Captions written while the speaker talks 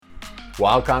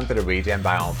Welcome to the Regen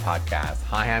Biome Podcast.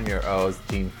 Hi, I'm your host,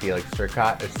 Gene Felix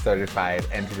Turcotte, a certified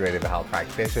integrative health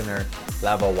practitioner,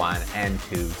 level 1 and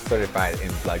 2, certified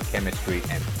in blood chemistry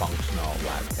and functional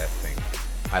lab testing.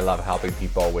 I love helping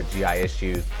people with GI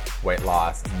issues, weight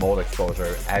loss, mold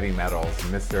exposure, heavy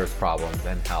metals, mysterious problems,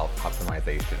 and health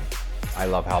optimization. I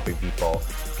love helping people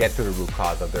get to the root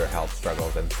cause of their health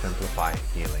struggles and simplify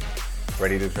healing.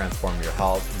 Ready to transform your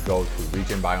health? Go to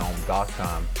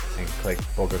regenbiome.com and click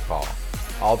book a call.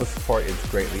 All the support is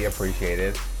greatly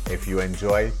appreciated. If you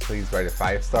enjoy, please write a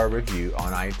 5-star review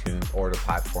on iTunes or the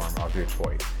platform of your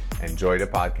choice. Enjoy the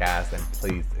podcast and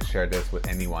please share this with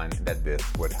anyone that this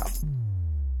would help.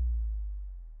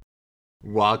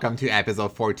 Welcome to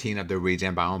episode 14 of the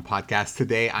Regen Biome Podcast.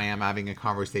 Today I am having a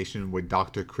conversation with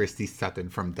Dr. Christy Sutton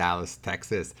from Dallas,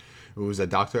 Texas, who's a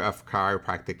doctor of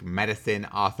chiropractic medicine,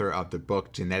 author of the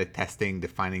book Genetic Testing,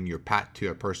 Defining Your Path to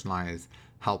a Personalized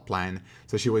Health Plan.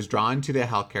 So she was drawn to the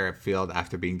healthcare field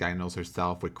after being diagnosed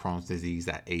herself with Crohn's disease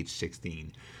at age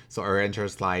 16. So her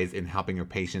interest lies in helping her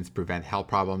patients prevent health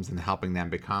problems and helping them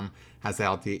become as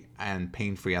healthy and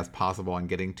pain-free as possible and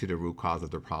getting to the root cause of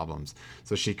their problems.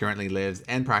 So she currently lives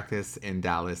and practices in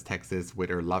Dallas, Texas with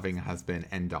her loving husband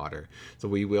and daughter. So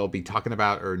we will be talking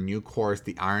about her new course,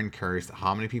 The Iron Curse,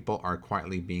 how many people are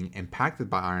quietly being impacted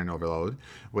by iron overload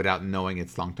without knowing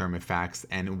its long-term effects,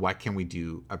 and what can we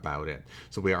do about it.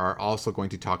 So we are also going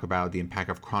to talk about the impact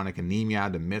of chronic anemia,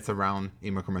 the myths around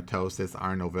hemochromatosis,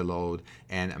 iron overload,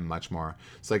 and much more.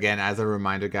 So again, as a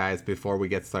reminder, guys, before we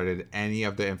get started, any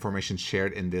of the information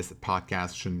shared in this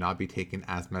podcast should not be taken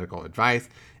as medical advice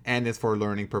and is for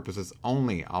learning purposes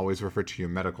only. Always refer to your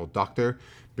medical doctor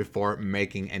before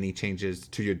making any changes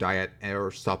to your diet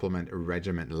or supplement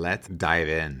regimen. Let's dive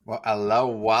in. Well, hello,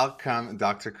 welcome,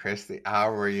 Dr. Christy. How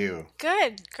are you?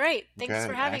 Good, great. Thanks Good,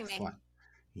 for having excellent.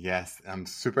 Yes, I'm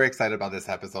super excited about this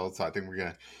episode. So I think we're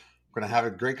gonna have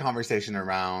a great conversation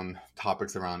around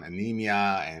topics around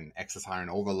anemia and excess iron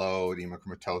overload,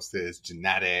 hemochromatosis,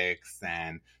 genetics,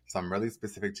 and some really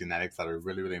specific genetics that are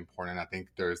really, really important. I think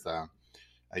there's a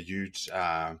huge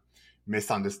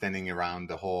misunderstanding around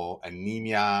the whole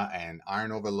anemia and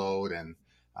iron overload, and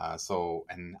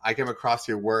and I came across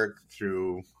your work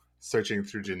through searching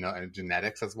through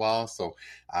genetics as well. So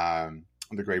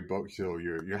the great book,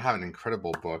 you have an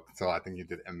incredible book. So I think you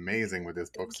did amazing with this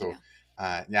book. Thank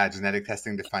So genetic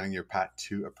testing, defining your path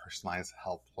to a personalized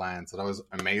health plan. So that was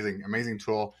amazing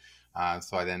tool.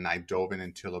 So I dove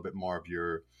into a little bit more of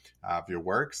your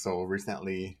work. So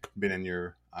recently been in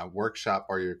your workshop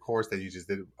or your course that you just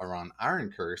did around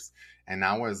Iron Curse, and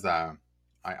I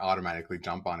automatically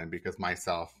jump on it because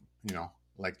myself,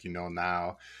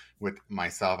 now with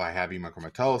myself, I have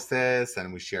hemochromatosis,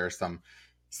 and we share some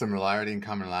similarity and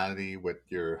commonality with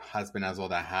your husband as well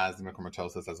that has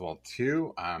hemochromatosis as well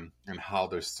too, and how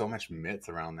there's so much myths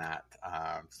around that.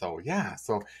 So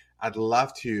I'd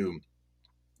love to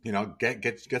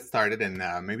get started,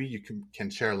 and maybe you can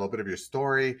share a little bit of your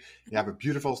story. You have a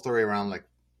beautiful story around like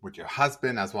with your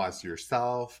husband as well as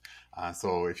yourself.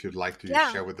 So if you'd like to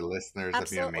share with the listeners,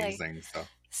 absolutely. That'd be amazing.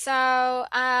 So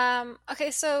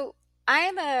I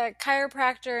am a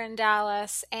chiropractor in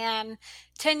Dallas, and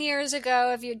 10 years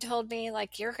ago, if you'd told me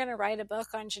like you're going to write a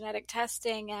book on genetic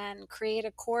testing and create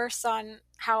a course on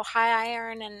how high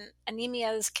iron and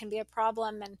anemias can be a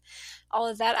problem and all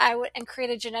of that, and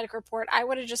create a genetic report, I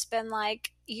would have just been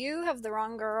like, you have the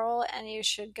wrong girl and you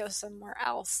should go somewhere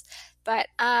else. But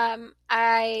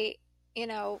I,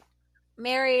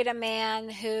 married a man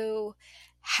who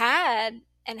had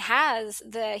and has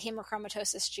the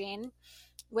hemochromatosis gene,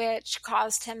 which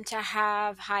caused him to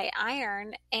have high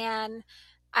iron. And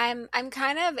I'm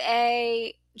kind of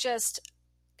a just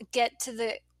get to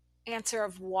the answer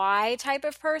of why type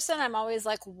of person. I'm always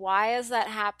like, why is that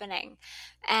happening?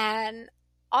 And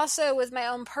also with my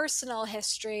own personal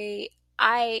history,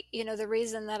 the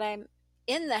reason that I'm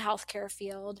in the healthcare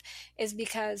field is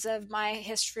because of my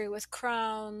history with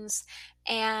Crohn's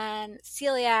and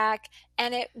celiac,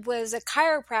 and it was a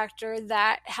chiropractor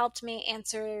that helped me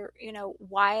answer,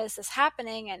 why is this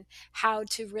happening and how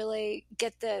to really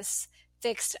get this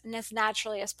fixed as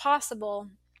naturally as possible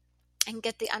and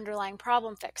get the underlying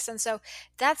problem fixed. And so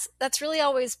that's really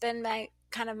always been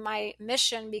my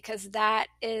mission, because that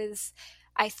is,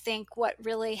 I think, what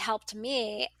really helped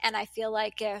me. And I feel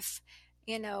like if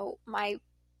my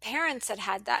parents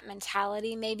had that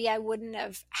mentality, maybe I wouldn't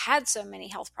have had so many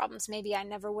health problems. Maybe I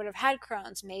never would have had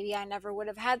Crohn's. Maybe I never would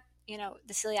have had,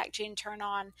 the celiac gene turn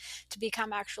on to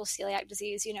become actual celiac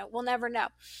disease. We'll never know.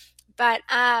 But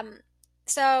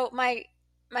so my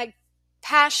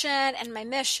passion and my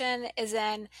mission is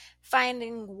in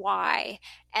finding why.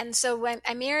 And so when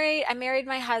I married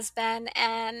my husband,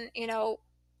 and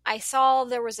I saw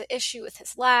there was an issue with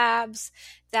his labs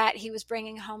that he was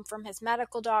bringing home from his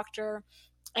medical doctor.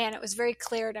 And it was very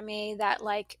clear to me that,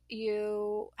 like,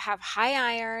 you have high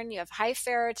iron, you have high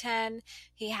ferritin.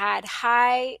 He had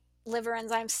high liver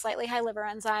enzymes, slightly high liver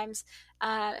enzymes.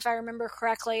 If I remember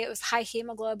correctly, it was high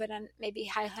hemoglobin and maybe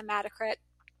high hematocrit.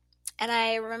 And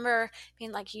I remember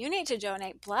being like, you need to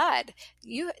donate blood.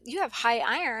 You have high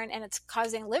iron and it's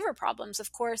causing liver problems.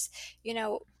 Of course,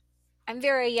 I'm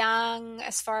very young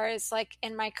as far as like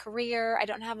in my career. I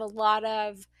don't have a lot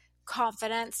of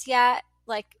confidence yet,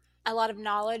 like a lot of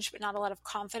knowledge, but not a lot of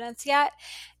confidence yet.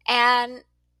 And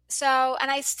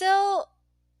and I still,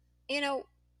 you know,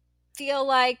 feel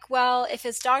like, well, if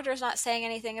his doctor's not saying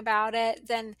anything about it,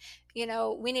 then,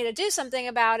 we need to do something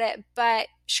about it. But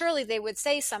surely they would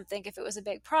say something if it was a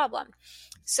big problem.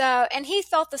 So, and he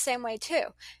felt the same way too.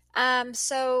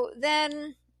 So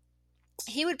then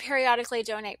he would periodically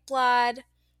donate blood,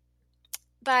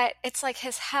 but it's like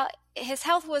his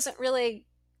health wasn't really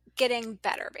getting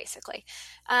better, basically.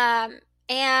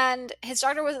 And his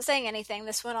doctor wasn't saying anything.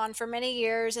 This went on for many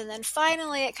years, and then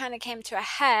finally it kind of came to a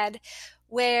head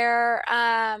where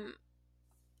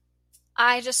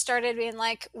I just started being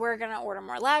like, we're going to order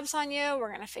more labs on you.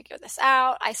 We're going to figure this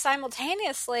out. I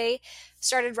simultaneously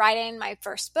started writing my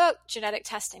first book, genetic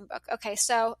testing book. Okay,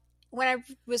 so when I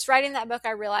was writing that book,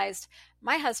 I realized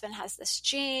my husband has this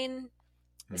gene,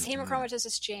 this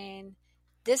hemochromatosis gene.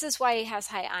 This is why he has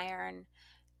high iron.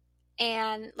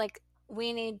 And like,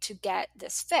 we need to get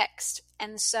this fixed.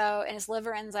 And his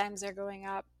liver enzymes are going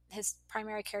up. His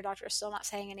primary care doctor is still not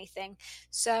saying anything.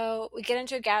 So we get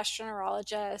into a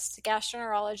gastroenterologist. The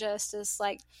gastroenterologist is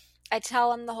like, I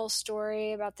tell him the whole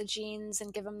story about the genes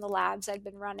and give him the labs I'd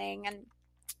been running. And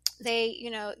they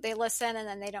listen, and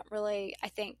then they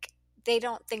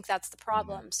don't think that's the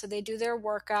problem. So they do their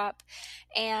workup,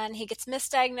 and he gets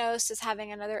misdiagnosed as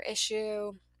having another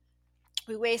issue.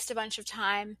 We waste a bunch of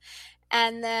time.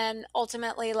 And then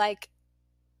ultimately, like,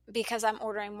 because I'm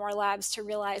ordering more labs to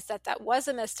realize that was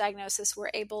a misdiagnosis, we're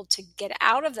able to get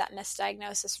out of that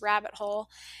misdiagnosis rabbit hole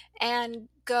and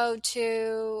go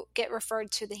to get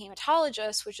referred to the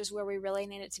hematologist, which is where we really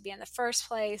needed to be in the first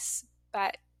place.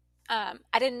 But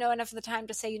I didn't know enough of the time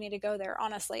to say you need to go there.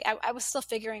 Honestly, I was still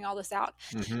figuring all this out.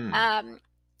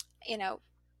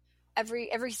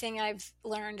 Everything I've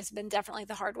learned has been definitely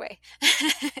the hard way.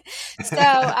 So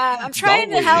I'm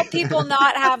trying to help people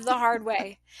not have the hard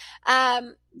way.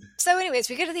 So anyways,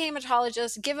 we go to the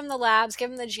hematologist, give him the labs,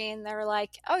 give him the gene. They're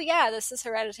like, oh yeah, this is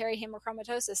hereditary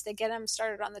hemochromatosis. They get him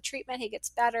started on the treatment. He gets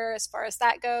better as far as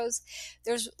that goes.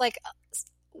 There's like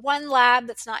one lab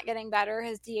that's not getting better,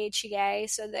 his DHEA.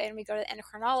 So then we go to the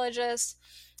endocrinologist,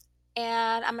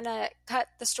 and I'm going to cut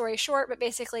the story short, but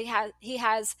basically he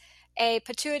has a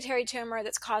pituitary tumor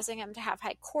that's causing him to have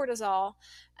high cortisol,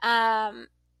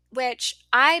 which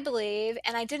I believe,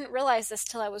 and I didn't realize this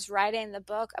till I was writing the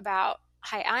book about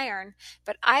high iron,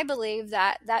 but I believe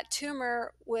that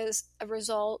tumor was a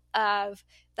result of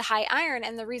the high iron.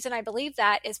 And the reason I believe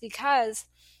that is because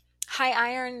high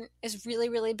iron is really,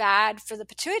 really bad for the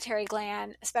pituitary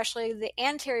gland, especially the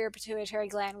anterior pituitary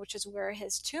gland, which is where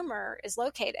his tumor is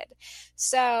located.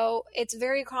 So it's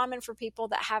very common for people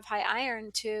that have high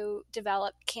iron to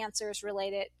develop cancers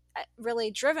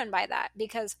really driven by that,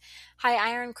 because high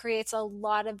iron creates a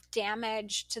lot of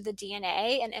damage to the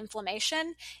DNA and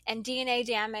inflammation, and DNA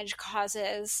damage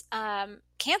causes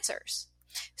cancers.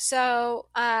 So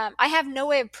I have no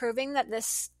way of proving that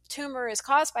this tumor is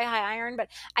caused by high iron, but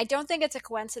I don't think it's a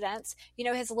coincidence.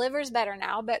 His liver's better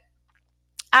now, but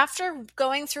after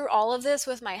going through all of this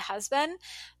with my husband,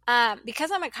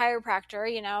 because I'm a chiropractor,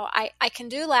 I can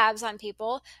do labs on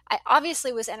people. I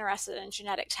obviously was interested in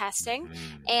genetic testing,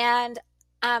 and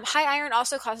high iron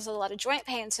also causes a lot of joint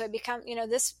pain. So it becomes,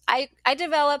 I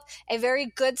developed a very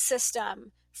good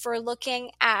system for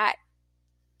looking at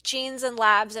genes and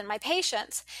labs in my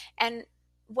patients. And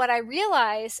what I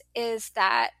realize is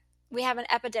that we have an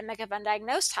epidemic of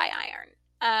undiagnosed high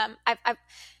iron.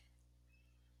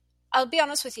 I'll be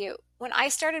honest with you. When I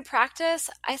started practice,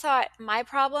 I thought my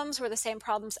problems were the same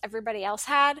problems everybody else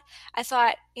had. I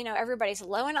thought, everybody's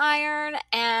low in iron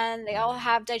and they all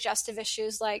have digestive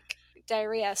issues like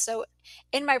diarrhea. So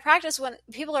in my practice, when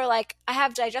people are like, I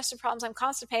have digestive problems, I'm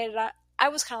constipated, I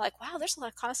was kind of like, wow, there's a lot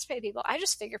of constipated people. I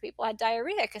just figure people had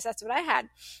diarrhea because that's what I had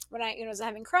when I was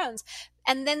having Crohn's.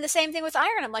 And then the same thing with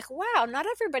iron. I'm like, wow, not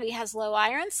everybody has low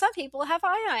iron. Some people have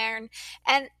high iron.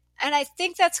 And And I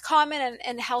think that's common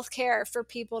in healthcare for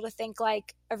people to think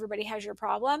like everybody has your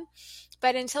problem.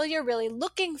 But until you're really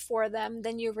looking for them,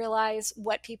 then you realize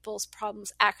what people's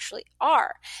problems actually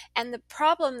are. And the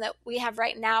problem that we have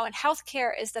right now in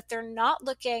healthcare is that they're not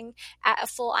looking at a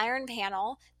full iron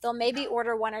panel. They'll maybe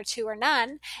order one or two or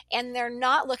none, and they're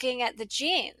not looking at the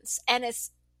genes. And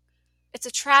it's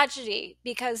a tragedy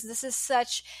because this is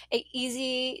such a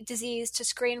easy disease to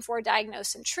screen for,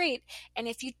 diagnose, and treat. And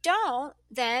if you don't,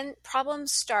 then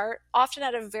problems start often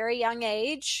at a very young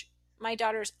age. My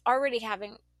daughter's already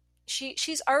having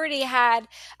she's already had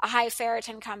a high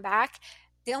ferritin come back.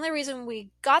 The only reason we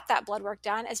got that blood work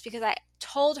done is because I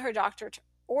told her doctor to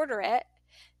order it.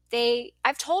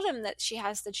 I've told him that she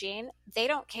has the gene. They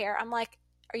don't care. I'm like,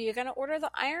 are you going to order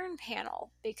the iron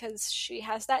panel because she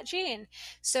has that gene?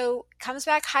 So comes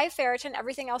back high ferritin,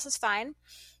 everything else is fine,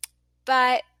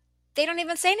 but they don't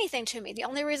even say anything to me. The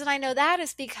only reason I know that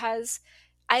is because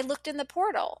I looked in the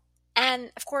portal.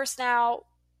 And of course now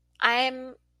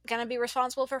I'm going to be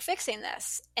responsible for fixing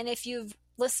this. And if you've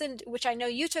listened, which I know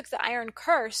you took the Iron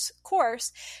Curse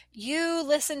course, you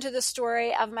listened to the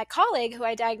story of my colleague who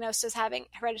I diagnosed as having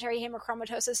hereditary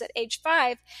hemochromatosis at age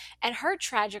 5 and her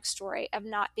tragic story of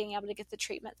not being able to get the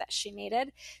treatment that she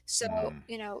needed. So,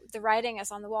 Mm. the writing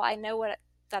is on the wall. I know what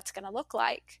that's going to look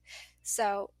like.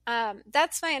 So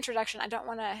that's my introduction. I don't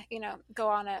want to, go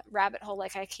on a rabbit hole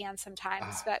like I can sometimes,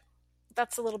 Ah, but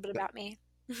that's a little bit about me.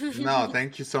 no,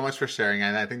 thank you so much for sharing.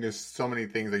 And I think there's so many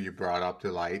things that you brought up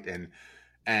to light,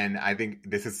 and I think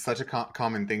this is such a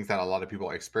common things that a lot of people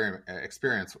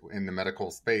experience in the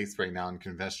medical space right now in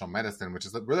conventional medicine, which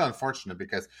is really unfortunate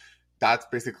because that's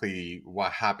basically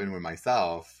what happened with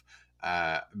myself,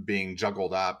 being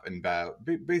juggled up and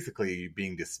basically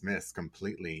being dismissed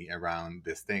completely around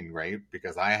this thing, right?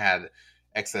 Because I had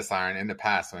excess iron in the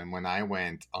past, and when I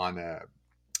went on a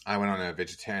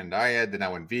vegetarian diet, then I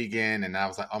went vegan, and I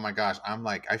was like, oh my gosh,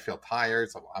 I feel tired,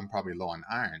 so I'm probably low on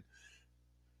iron.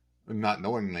 Not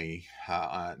knowing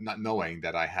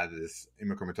that I had this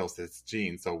hemochromatosis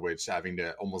gene, so which having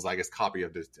the homozygous copy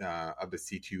of the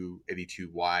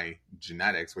C282Y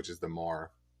genetics, which is the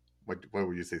more, what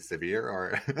would you say, severe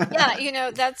or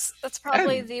Yeah, that's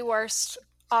probably and the worst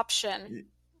option.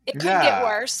 It could get yeah,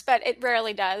 worse, but it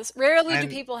rarely does. Rarely do and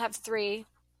people have three.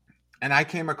 and I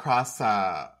came across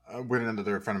with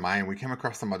another friend of mine. We came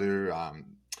across some other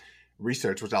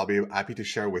research, which I'll be happy to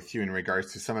share with you in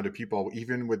regards to some of the people,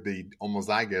 even with the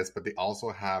homozygous, but they also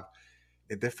have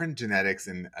a different genetics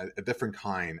and a different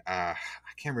kind. I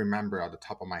can't remember off the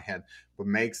top of my head, but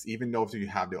makes, even though if you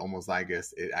have the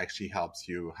homozygous, it actually helps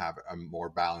you have a more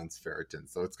balanced ferritin.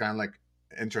 So it's kind of like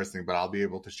interesting, but I'll be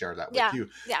able to share that with Yeah, you.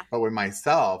 yeah, But with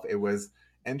myself, it was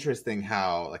interesting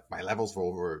how like my levels were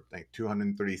over like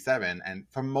 237, and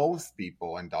for most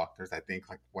people and doctors, I think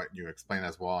like what you explain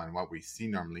as well and what we see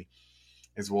normally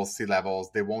is we'll see levels,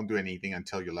 they won't do anything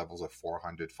until your levels are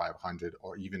 400, 500,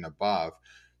 or even above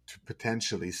to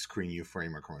potentially screen you for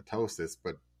hemochromatosis.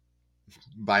 But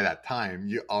by that time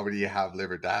you already have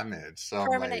liver damage, so I'm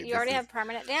permanent. like, You this already is, have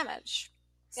permanent damage.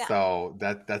 Yeah, so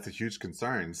that's a huge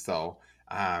concern. So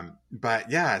but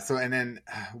yeah, so and then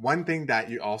one thing that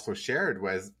you also shared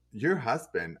was your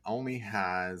husband only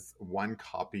has one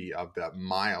copy of the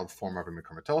mild form of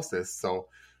hemochromatosis. So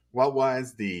what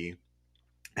was the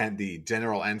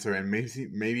general answer, and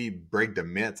maybe break the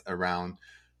myth around,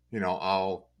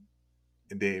 all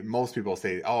most people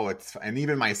say, oh, it's, and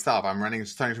even myself,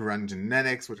 starting to run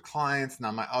genetics with clients, and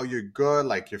I'm like, oh, you're good,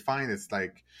 like you're fine. It's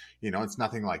like, it's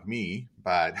nothing like me,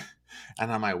 but,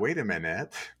 and I'm like, wait a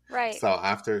minute. right. So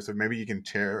maybe you can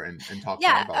share and talk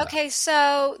more Yeah. about that. Okay.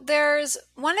 So there's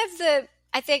one of the,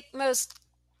 I think, most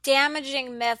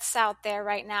damaging myths out there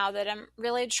right now that I'm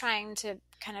really trying to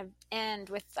kind of end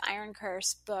with the Iron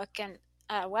Curse book and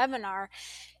webinar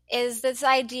is this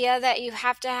idea that you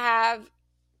have to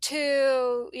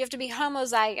be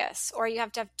homozygous, or you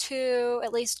have to have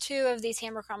at least two of these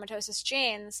hemochromatosis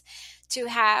genes to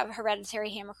have hereditary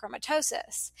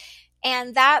hemochromatosis.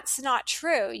 And that's not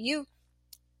true.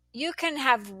 You can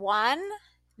have one.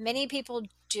 Many people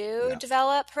do Yes.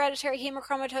 develop hereditary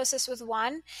hemochromatosis with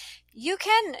one. You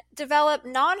can develop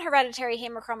non-hereditary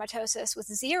hemochromatosis with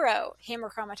zero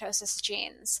hemochromatosis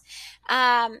genes,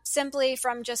 simply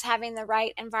from just having the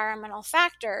right environmental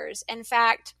factors. In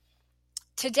fact,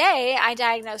 today I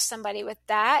diagnosed somebody with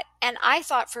that, and I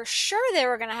thought for sure they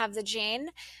were going to have the gene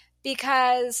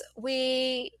because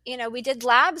we did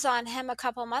labs on him a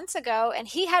couple months ago, and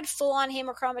he had full-on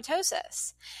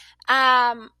hemochromatosis.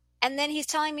 Um, And then he's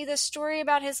telling me this story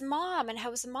about his mom and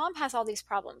how his mom has all these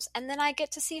problems. And then I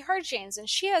get to see her genes and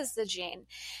she has the gene.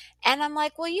 And I'm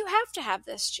like, well, you have to have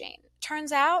this gene.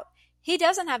 Turns out he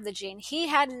doesn't have the gene. He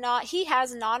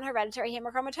has non-hereditary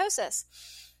hemochromatosis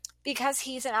because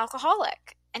he's an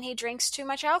alcoholic and he drinks too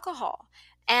much alcohol.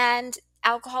 And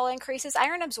alcohol increases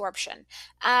iron absorption.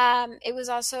 It was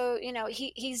also,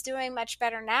 he's doing much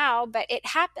better now, but it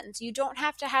happens. You don't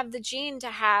have to have the gene to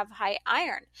have high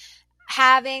iron.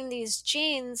 Having these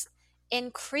genes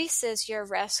increases your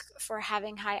risk for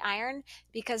having high iron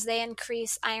because they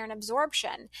increase iron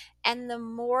absorption. And the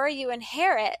more you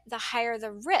inherit, the higher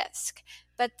the risk.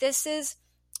 But this is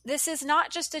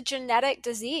not just a genetic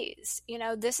disease.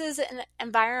 This is an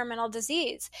environmental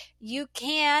disease. You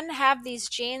can have these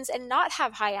genes and not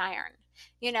have high iron.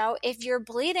 If you're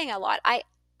bleeding a lot,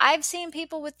 I've seen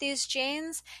people with these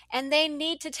genes and they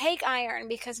need to take iron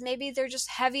because maybe they're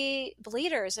just heavy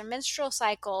bleeders or menstrual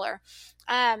cycle or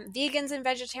vegans and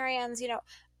vegetarians.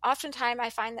 Oftentimes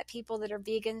I find that people that are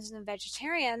vegans and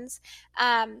vegetarians,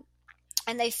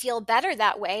 and they feel better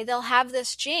that way, they'll have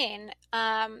this gene.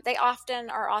 They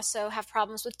often are also have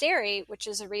problems with dairy, which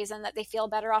is a reason that they feel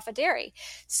better off of dairy.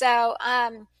 So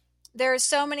there's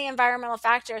so many environmental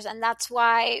factors, and that's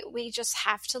why we just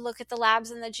have to look at the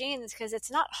labs and the genes because it's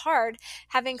not hard.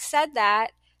 Having said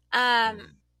that, Mm.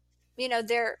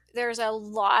 there's a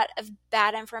lot of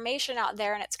bad information out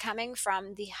there, and it's coming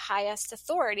from the highest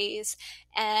authorities,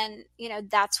 and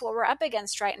that's what we're up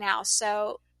against right now.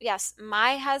 So yes,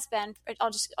 my husband,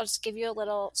 I'll just give you a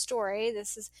little story.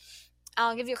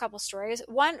 I'll give you a couple stories.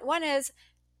 One is,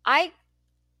 I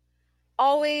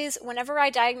always, whenever I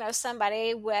diagnose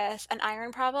somebody with an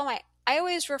iron problem, I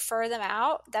always refer them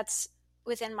out. That's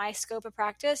within my scope of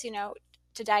practice,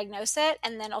 to diagnose it,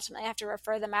 and then ultimately I have to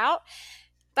refer them out.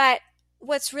 But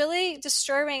what's really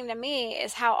disturbing to me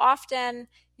is how often,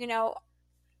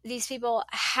 these people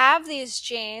have these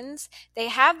genes, they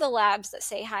have the labs that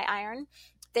say high iron,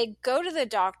 they go to the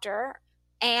doctor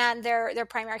and their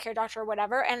primary care doctor or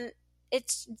whatever, and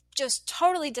it's just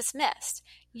totally dismissed.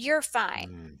 You're fine.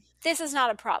 Mm. This is not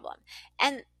a problem.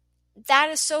 And that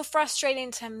is so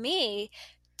frustrating to me,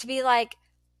 to be like,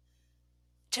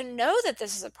 to know that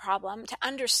this is a problem, to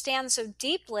understand so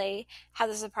deeply how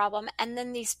this is a problem, and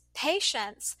then these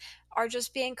patients are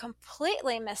just being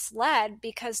completely misled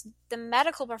because the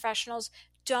medical professionals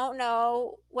don't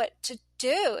know what to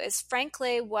do, is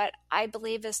frankly what I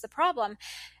believe is the problem.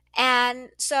 And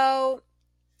so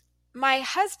my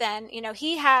husband,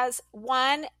 he has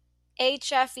one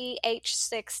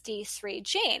HFEH6D3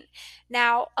 gene.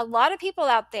 Now, a lot of people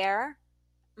out there,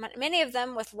 many of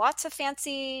them with lots of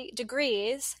fancy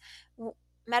degrees,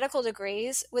 medical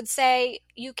degrees, would say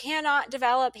you cannot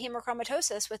develop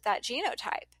hemochromatosis with that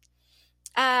genotype.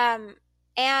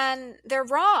 And they're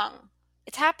wrong.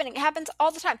 It's happening. It happens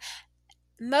all the time.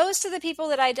 Most of the people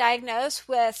that I diagnose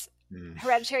with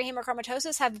hereditary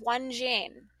hemochromatosis have one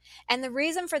gene. And the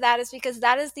reason for that is because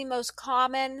that is the most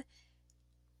common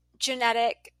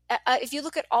genetic. If you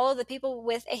look at all of the people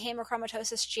with a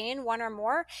hemochromatosis gene, one or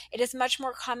more, it is much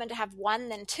more common to have one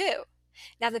than two.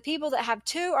 Now, the people that have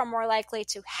two are more likely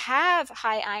to have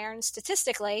high iron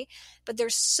statistically, but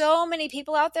there's so many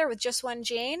people out there with just one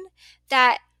gene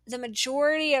that the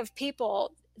majority of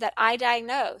people that I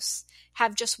diagnose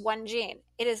have just one gene.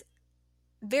 It is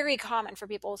very common for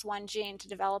people with one gene to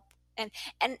develop. And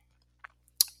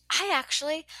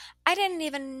I didn't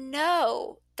even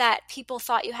know that people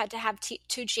thought you had to have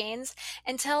two genes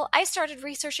until I started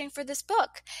researching for this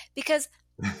book, because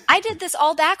I did this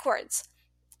all backwards.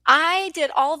 I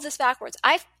did all of this backwards.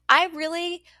 I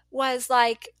really was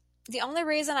like, the only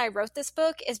reason I wrote this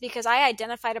book is because I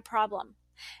identified a problem,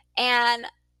 and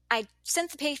I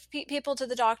sent the people to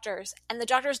the doctors, and the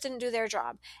doctors didn't do their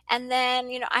job. And then,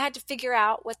 I had to figure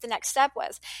out what the next step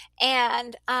was.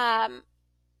 And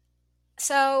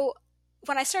so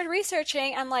when I started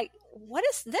researching, I'm like, what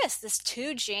is this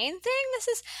two gene thing? This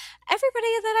is, everybody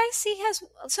that I see has,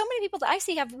 so many people that I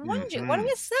see have one gene. What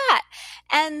is that?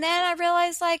 And then I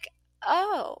realized, like,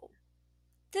 oh,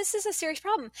 this is a serious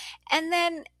problem. And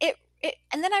then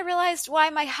and then I realized why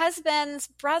my husband's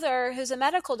brother, who's a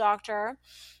medical doctor,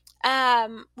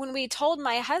 when we told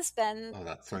my husband, Oh,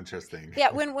 that's so interesting.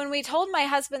 yeah, when we told my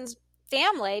husband's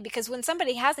family, because when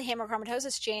somebody has a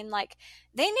hemochromatosis gene, like,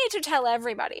 they need to tell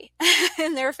everybody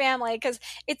in their family, because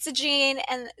it's a gene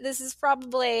and this is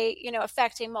probably,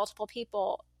 affecting multiple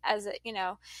people as a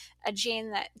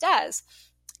gene that does.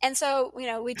 And so,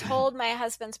 we told my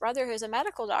husband's brother, who's a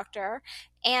medical doctor,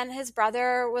 and his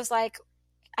brother was like,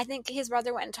 I think his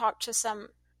brother went and talked to some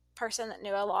person that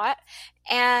knew a lot,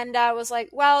 and was like,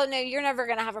 well, no, you're never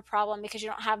going to have a problem because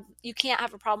you can't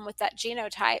have a problem with that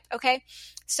genotype. Okay.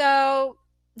 So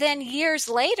then years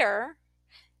later,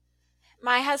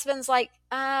 my husband's like,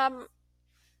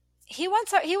 he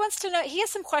wants to know, he has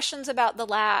some questions about the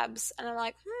labs. And I'm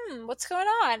like, what's going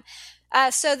on?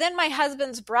 So then my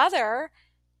husband's brother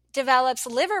develops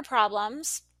liver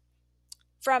problems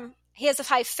he has a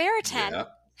high ferritin, Yeah.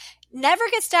 never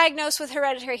gets diagnosed with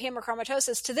hereditary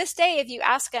hemochromatosis. To this day, if you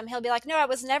ask him, he'll be like, no, I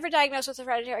was never diagnosed with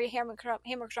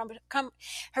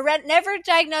never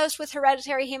diagnosed with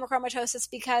hereditary hemochromatosis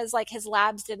because like his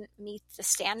labs didn't meet the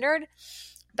standard.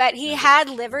 But he had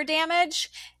liver damage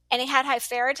and he had high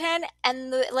ferritin,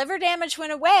 and the liver damage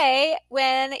went away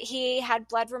when he had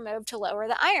blood removed to lower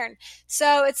the iron.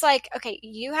 So it's like, okay,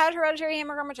 you had hereditary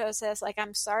hemochromatosis. Like,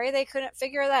 I'm sorry they couldn't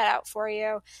figure that out for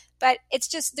you. But it's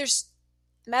just, there's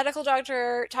medical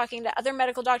doctor talking to other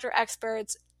medical doctor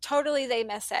experts. Totally, they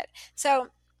miss it. So,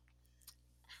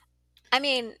 I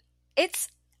mean, it's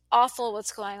awful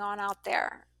what's going on out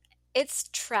there. It's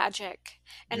tragic,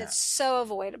 and it's so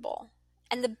avoidable.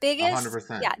 And the biggest,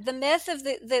 100%. the myth of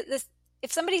the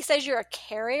if somebody says you're a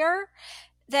carrier,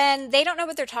 then they don't know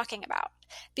what they're talking about.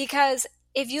 Because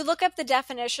if you look up the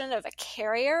definition of a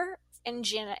carrier in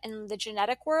the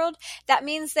genetic world, that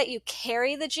means that you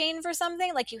carry the gene for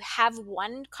something, like you have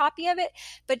one copy of it,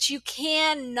 but you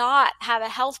cannot have a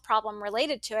health problem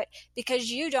related to it because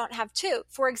you don't have two.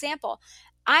 For example,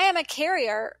 I am a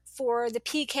carrier for the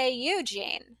PKU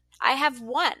gene. I have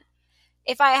one.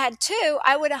 If I had two,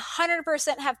 I would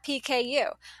 100% have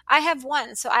PKU. I have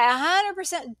one, so I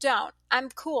 100% don't. I'm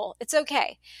cool. It's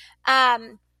okay.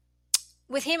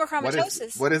 With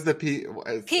hemochromatosis. What is the PKU. what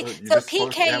is the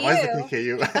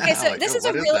PKU? Okay, so this is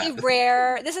a really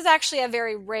rare, this is actually a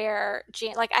very rare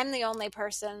gene. Like, I'm the only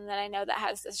person that I know that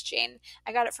has this gene.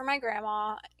 I got it from my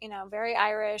grandma, very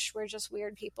Irish. We're just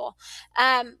weird people.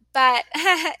 But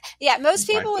yeah, most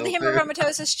people with the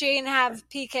hemochromatosis gene have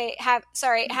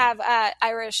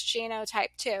Irish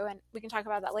genotype too. And we can talk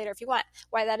about that later if you want,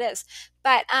 why that is.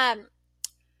 But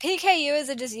PKU is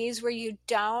a disease where you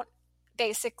can't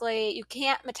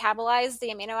metabolize the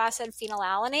amino acid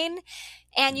phenylalanine,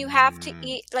 and you have to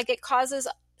eat, like, it causes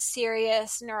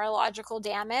serious neurological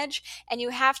damage, and you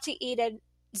have to eat a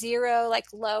zero, like,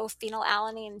 low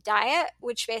phenylalanine diet,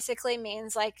 which basically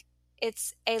means like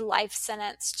it's a life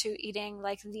sentence to eating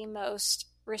like the most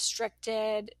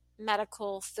restricted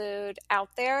medical food out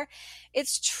there.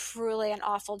 It's truly an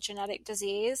awful genetic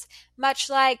disease, much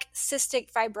like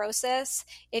cystic fibrosis.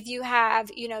 If you have,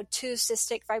 two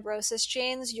cystic fibrosis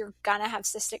genes, you're gonna have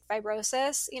cystic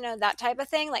fibrosis, that type of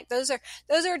thing. Like, those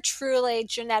are truly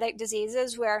genetic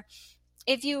diseases where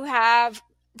if you have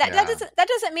that, that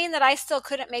doesn't mean that I still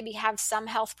couldn't maybe have some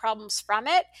health problems from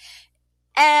it.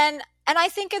 And I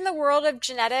think in the world of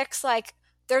genetics, like,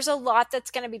 there's a lot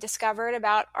that's going to be discovered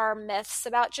about our myths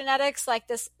about genetics. Like,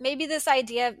 maybe this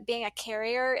idea of being a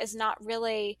carrier is not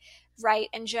really right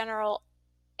in general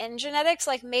in genetics.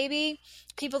 Like, maybe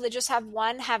people that just have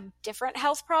one have different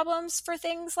health problems for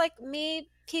things like me,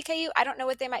 PKU. I don't know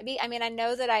what they might be. I mean, I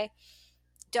know that I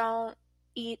don't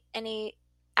eat any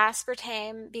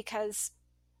aspartame because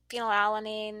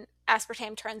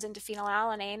aspartame turns into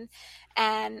phenylalanine,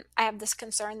 and I have this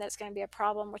concern that it's going to be a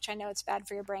problem, which I know it's bad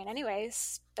for your brain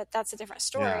anyways, but that's a different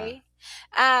story.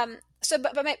 But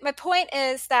my point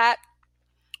is that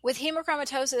with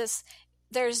hemochromatosis,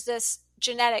 there's this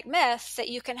genetic myth that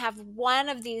you can have one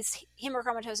of these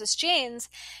hemochromatosis genes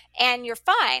and you're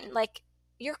fine. Like,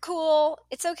 you're cool,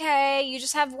 it's okay, you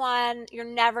just have one, you're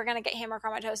never going to get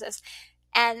hemochromatosis.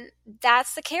 And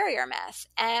that's the carrier myth.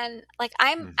 And like,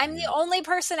 I'm the only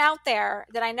person out there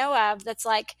that I know of that's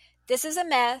like, this is a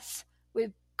myth.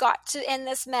 We've got to end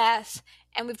this myth,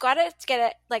 and we've got to get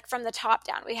it like from the top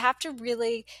down. We have to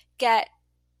really get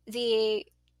the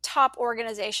top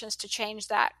organizations to change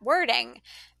that wording,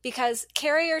 because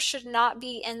carriers should not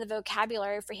be in the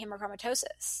vocabulary for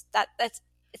hemochromatosis.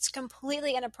 It's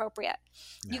completely inappropriate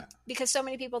because so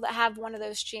many people that have one of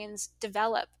those genes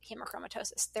develop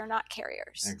hemochromatosis. They're not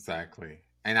carriers. Exactly.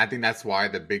 And I think that's why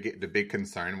the big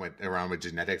concern around with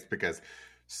genetics, because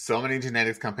so many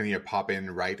genetics companies are popping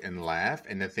right and left.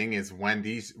 And the thing is, when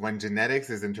genetics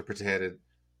is interpreted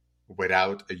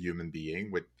without a human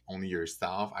being, with only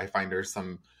yourself, I find there's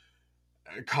some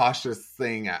cautious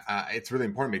thing. It's really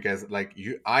important because, like,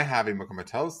 I have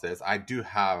hemochromatosis. I do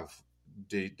have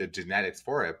the genetics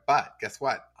for it, but guess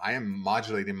what? I am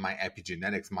modulating my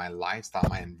epigenetics, my lifestyle,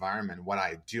 my environment, what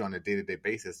I do on a day-to-day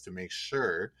basis to make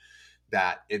sure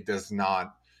that it does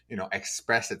not,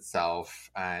 express itself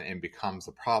and becomes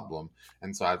a problem.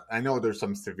 And so I know there's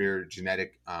some severe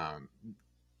genetic not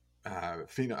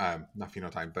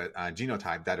phenotype, but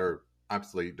genotype that are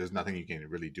absolutely, there's nothing you can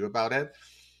really do about it.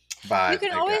 You But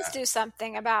can always do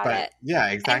something about but it. yeah,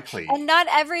 And exactly. and not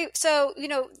every so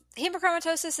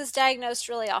hemochromatosis is diagnosed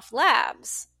really off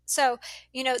labs. So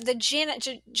the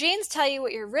genes tell you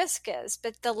what your risk is,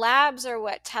 but the labs are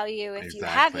what tell you if you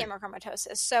have Exactly.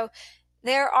 hemochromatosis. So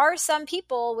there are some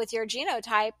people with your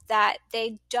genotype that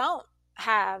they don't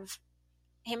have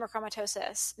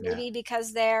hemochromatosis, Yeah. maybe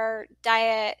because their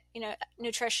diet,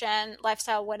 nutrition,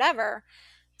 lifestyle, whatever.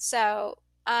 So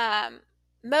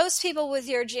most people with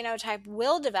your genotype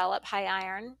will develop high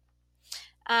iron.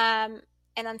 Um,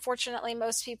 and unfortunately,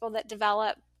 most people that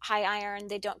develop high iron,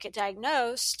 they don't get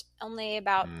diagnosed. Only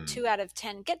about Mm, 2 out of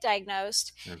 10 get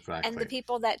diagnosed. And the exactly.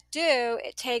 people that do,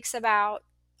 it takes about,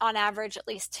 on average, at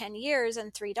least 10 years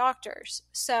and 3 doctors.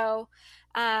 So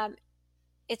um,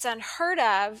 it's unheard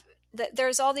of that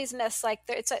there's all these myths. Like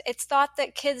it's thought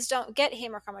that kids don't get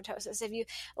hemochromatosis. A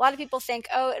lot of people think,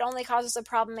 oh, it only causes a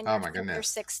problem in Oh your my fifth or goodness.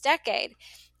 sixth decade.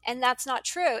 And that's not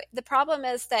true. The problem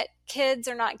is that kids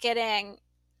are not getting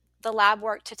the lab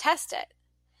work to test it.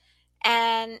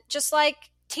 And just like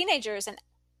teenagers and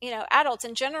adults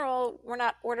in general, we're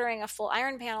not ordering a full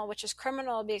iron panel, which is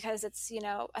criminal because it's a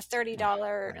 $30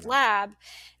 I know. lab.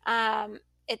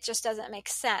 It just doesn't make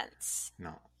sense.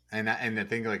 No. And the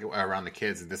thing like around the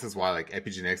kids, and this is why like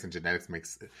epigenetics and genetics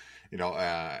makes,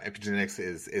 epigenetics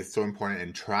is so important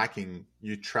in tracking.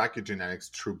 You track your genetics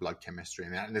through blood chemistry,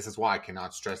 and this is why I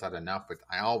cannot stress that enough. But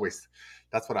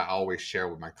that's what I always share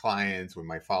with my clients, with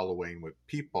my following, with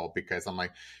people, because I'm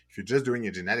like, if you're just doing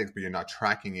your genetics but you're not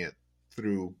tracking it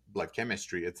through blood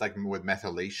chemistry, it's like with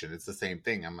methylation. It's the same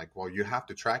thing. I'm like, well, you have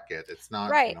to track it. It's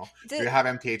not, Right. you have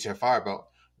MTHFR, but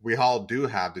we all do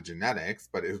have the genetics,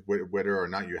 but whether or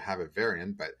not you have a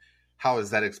variant, but how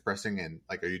is that expressing in,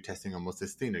 like, are you testing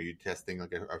homocysteine? Are you testing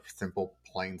like a simple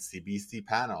plain CBC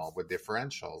panel with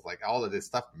differentials? Like all of this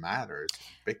stuff matters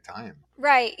big time.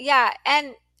 Right. Yeah.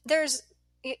 And there's,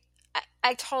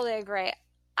 I totally agree.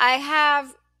 I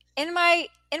have in my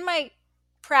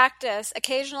practice,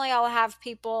 occasionally I'll have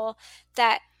people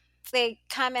that they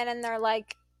come in and they're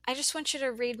like, I just want you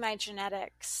to read my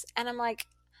genetics. And I'm like,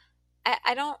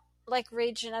 I don't like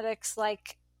read genetics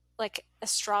like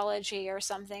astrology or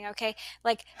something. Okay.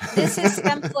 Like this is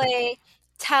simply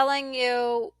telling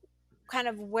you kind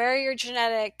of where your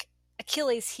genetic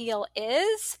Achilles heel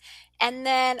is. And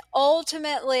then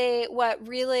ultimately,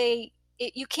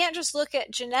 you can't just look at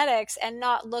genetics and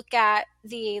not look at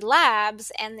the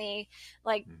labs and the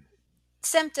like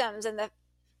symptoms and the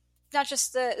not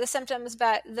just the symptoms,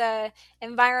 but the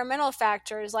environmental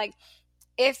factors. Like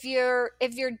if you're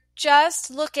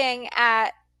just looking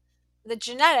at the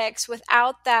genetics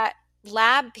without that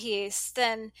lab piece,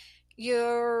 then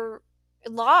you're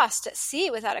lost at sea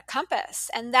without a compass.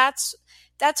 And that's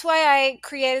why I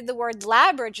created the word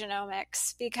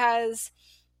labragenomics, because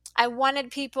I wanted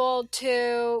people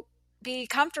to be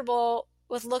comfortable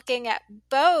with looking at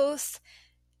both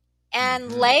and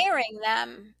Mm-hmm. layering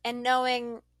them and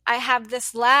knowing I have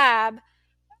this lab,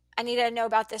 I need to know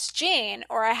about this gene,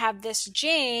 or I have this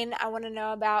gene, I want to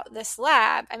know about this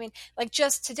lab. I mean, like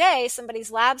just today, somebody's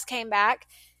labs came back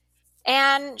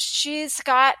and she's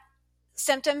got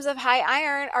symptoms of high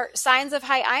iron or signs of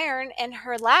high iron in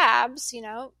her labs,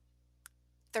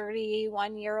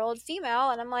 31-year-old female.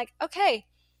 And I'm like, okay,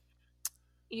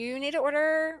 you need to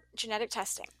order genetic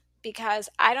testing because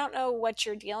I don't know what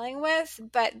you're dealing with,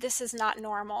 but this is not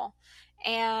normal.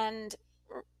 And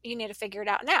you need to figure it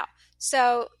out now.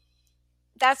 So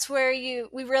that's where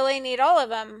we really need all of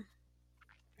them,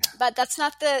 Yeah. but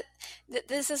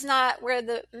this is not where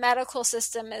the medical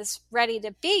system is ready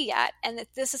to be yet, and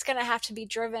that this is going to have to be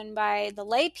driven by the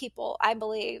lay people. I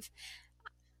believe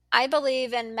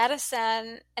in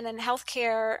medicine and in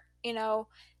healthcare.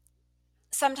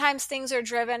 Sometimes things are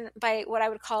driven by what I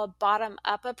would call a bottom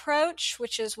up approach,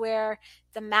 which is where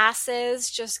the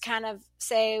masses just kind of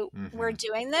say, we're Mm-hmm.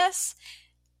 doing this.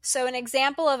 So an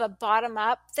example of a bottom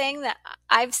up thing that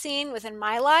I've seen within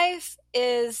my life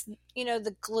is,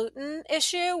 the gluten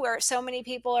issue, where so many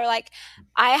people are like,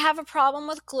 I have a problem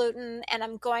with gluten and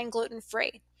I'm going gluten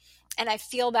free and I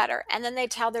feel better. And then they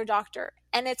tell their doctor,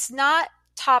 and it's not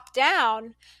top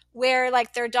down where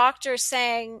like their doctor's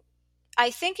saying, I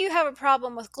think you have a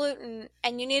problem with gluten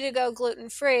and you need to go gluten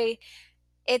free.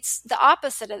 It's the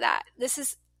opposite of that. This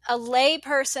is a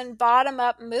layperson bottom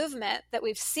up movement that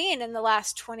we've seen in the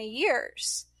last 20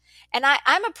 years. And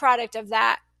I'm a product of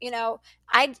that.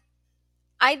 I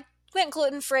went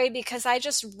gluten free because I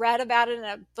just read about it in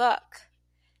a book.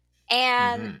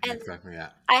 And Exactly. Yeah.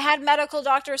 I had medical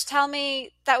doctors tell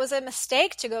me that was a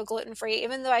mistake to go gluten free,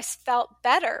 even though I felt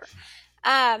better.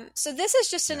 So this is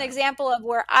just an Yeah. example of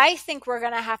where I think we're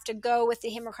going to have to go with the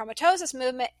hemochromatosis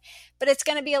movement, but it's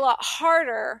going to be a lot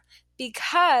harder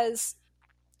because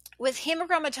with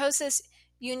hemochromatosis,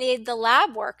 you need the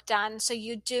lab work done. So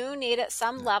you do need at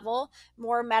some Yeah. level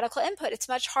more medical input. It's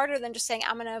much harder than just saying,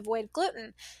 I'm going to avoid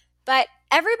gluten. But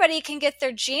everybody can get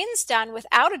their genes done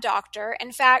without a doctor.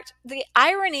 In fact, the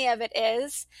irony of it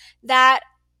is that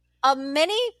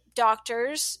many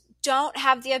doctors don't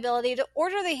have the ability to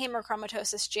order the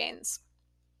hemochromatosis genes.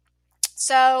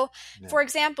 So, Yeah. for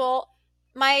example,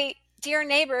 my dear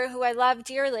neighbor, who I love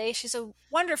dearly, she's a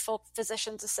wonderful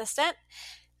physician's assistant.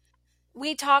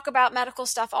 We talk about medical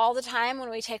stuff all the time when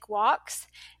we take walks.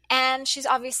 And she's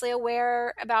obviously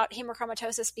aware about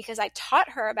hemochromatosis because I taught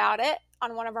her about it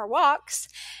on one of our walks.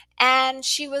 And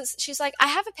she's like, I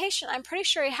have a patient. I'm pretty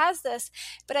sure he has this,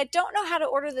 but I don't know how to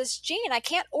order this gene. I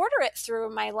can't order it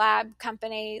through my lab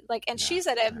company. And Yeah. she's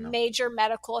at a I know. major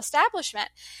medical establishment.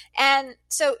 And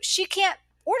so she can't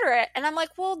order it. And I'm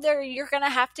like, well, you're going to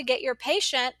have to get your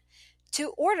patient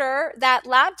to order that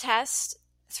lab test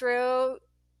through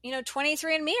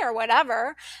 23andMe or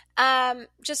whatever,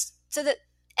 just so that,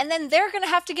 and then they're going to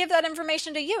have to give that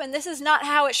information to you. And this is not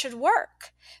how it should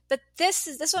work. But this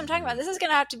is what I'm talking about. This is going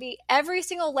to have to be every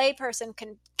single layperson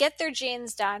can get their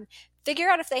genes done, figure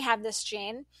out if they have this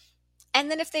gene. And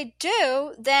then if they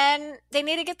do, then they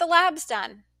need to get the labs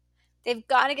done. They've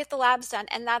got to get the labs done.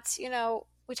 And that's,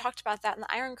 we talked about that in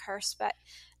the iron curse, but,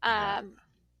 Yeah.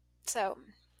 so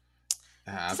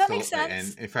does that make Absolutely. sense?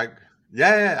 And in fact,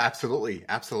 yeah, yeah, absolutely,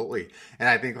 absolutely. And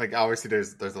I think like obviously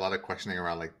there's a lot of questioning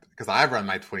around like because I've run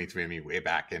my 23andMe way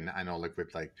back, and I know like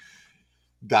with like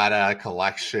data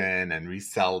collection and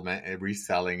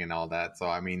reselling and all that. So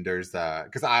I mean, there's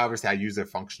because I use a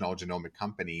functional genomic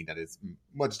company that is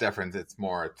much different. It's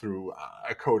more through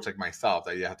a coach like myself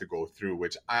that you have to go through,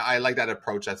 which I like that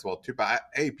approach as well too. But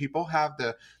hey, people have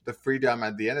the freedom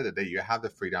at the end of the day. You have the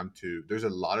freedom to. There's a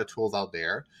lot of tools out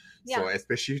there. Yeah. So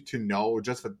especially to know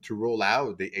to rule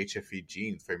out the HFE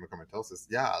genes for hemochromatosis,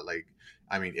 yeah, like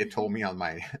I mean, it told me on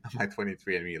my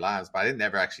 23andMe labs, but I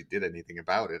never actually did anything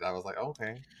about it. I was like,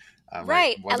 okay, like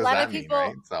Right. what does that mean,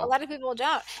 right? A So lot of people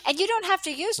don't. And you don't have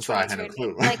to use I had no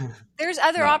 23andMe. clue. There's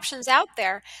other No. options out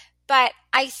there, but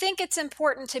I think it's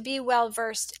important to be well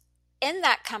versed in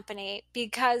that company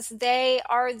because they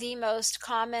are the most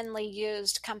commonly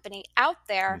used company out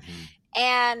there. Hmm.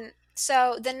 And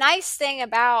so the nice thing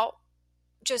about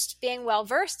just being well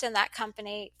versed in that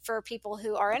company for people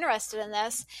who are interested in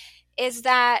this is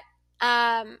that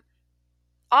often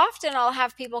I'll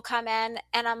have people come in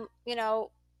and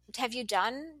have you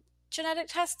done genetic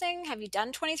testing? Have you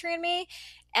done 23andMe?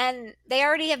 And they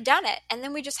already have done it. And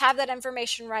then we just have that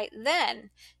information right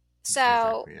then. So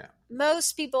Exactly. Yeah.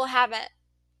 most people haven't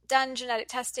done genetic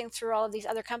testing through all of these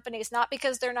other companies, not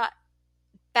because they're not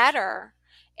better.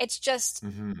 It's just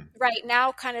Hmm. right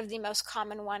now kind of the most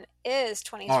common one is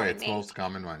Oh, it's 23andMe. most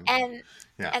common one. And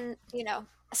Yeah. and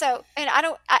so and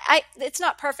I it's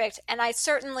not perfect, and I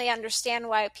certainly understand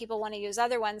why people want to use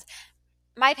other ones.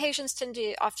 My patients tend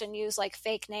to often use like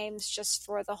fake names just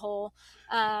for the whole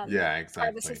Yeah.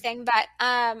 privacy Exactly. thing,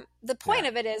 but the point Yeah.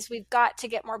 of it is we've got to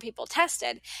get more people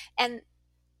tested, and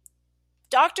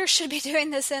doctors should be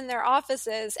doing this in their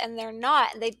offices, and they're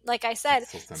not. They, like I said,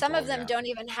 It's so some of simple. them Yeah. don't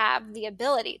even have the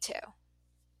ability to.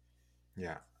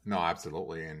 Yeah. No,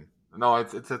 absolutely. And no,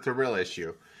 it's a real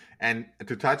issue. And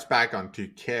to touch back on to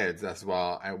kids as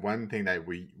well, and one thing that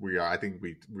we are I think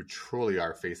we truly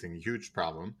are facing a huge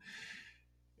problem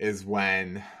is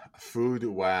when food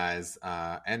was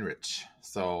enriched.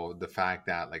 So the fact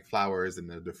that like flours and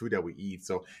the food that we eat.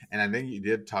 So, and I think you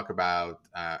did talk about,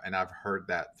 and I've heard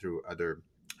that through other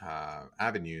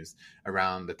avenues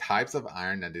around the types of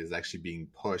iron that is actually being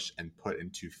pushed and put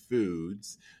into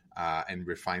foods and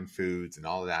refined foods and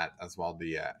all of that, as well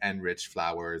the enriched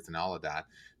flours and all of that.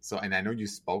 So, and I know you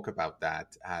spoke about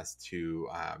that as to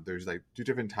there's like two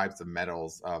different types of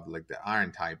metals of like the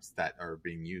iron types that are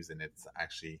being used, and it's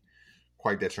actually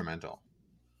quite detrimental.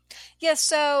 Yes,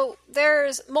 so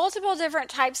there's multiple different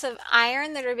types of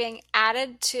iron that are being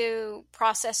added to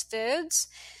processed foods.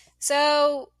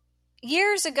 So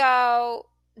years ago,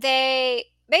 they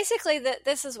basically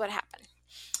this is what happened.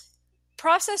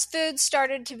 Processed foods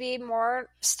started to be more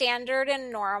standard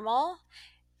and normal,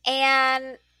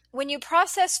 and when you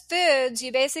process foods,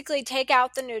 you basically take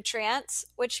out the nutrients,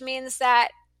 which means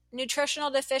that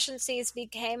nutritional deficiencies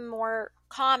became more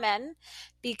common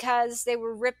because they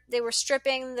were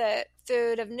stripping the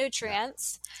food of Yeah.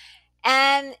 nutrients.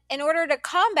 And in order to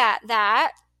combat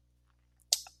that,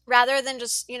 rather than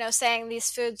just, saying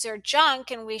these foods are junk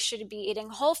and we should be eating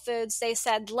whole foods, they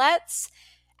said, let's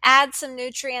add some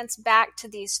nutrients back to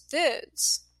these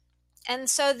foods. And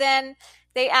so then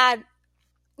they add,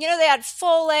 they add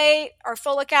folate or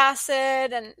folic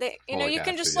acid, and Folic you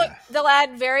can acid, just look, yeah. they'll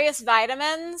add various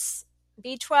vitamins,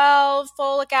 B12,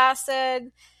 folic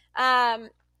acid, and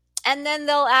then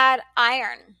they'll add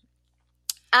iron.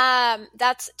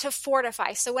 That's to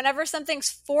fortify. So whenever something's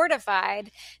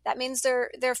fortified, that means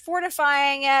they're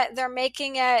fortifying it, they're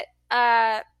making it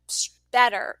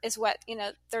better, is what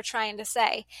they're trying to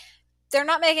say. They're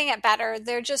not making it better.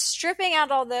 They're just stripping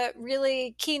out all the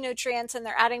really key nutrients, and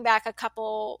they're adding back a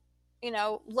couple,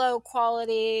 low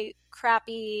quality,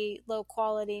 crappy, low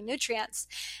quality nutrients.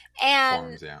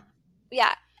 And Forms, yeah.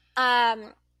 yeah.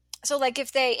 So like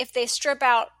if they strip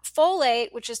out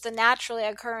folate, which is the naturally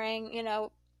occurring,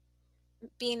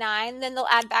 B9, then they'll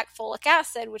add back folic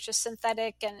acid, which is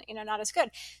synthetic and not as good.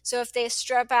 So if they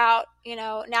strip out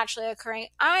naturally occurring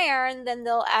iron, then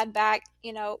they'll add back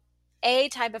a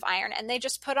type of iron, and they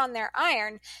just put on their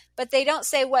iron, but they don't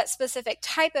say what specific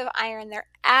type of iron they're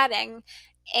adding.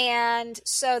 And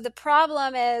so the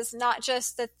problem is not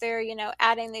just that they're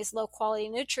adding these low quality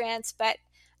nutrients, but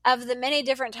of the many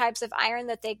different types of iron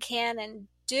that they can and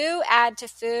do add to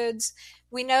foods,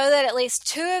 we know that at least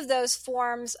 2 of those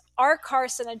forms are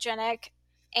carcinogenic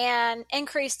and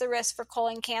increase the risk for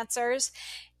colon cancers.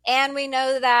 And we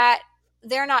know that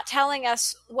they're not telling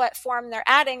us what form they're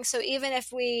adding. So even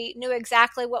if we knew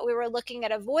exactly what we were looking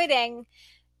at avoiding,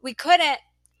 we couldn't,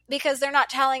 because they're not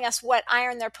telling us what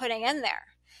iron they're putting in there.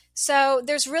 So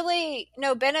there's really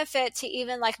no benefit to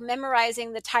even like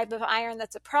memorizing the type of iron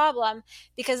that's a problem,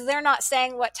 because they're not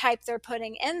saying what type they're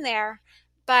putting in there.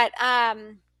 But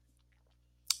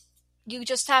you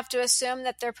just have to assume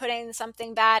that they're putting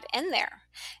something bad in there.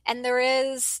 And there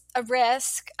is a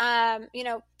risk.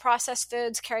 Processed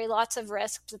foods carry lots of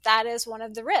risks, but that is one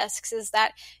of the risks, is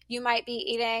that you might be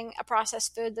eating a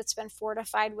processed food that's been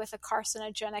fortified with a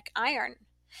carcinogenic iron.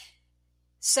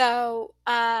 So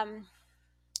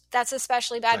that's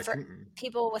especially bad for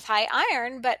people with high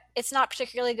iron, but it's not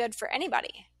particularly good for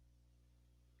anybody.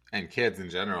 And kids in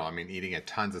general, I mean, eating a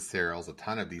tons of cereals, a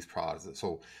ton of these products.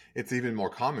 So it's even more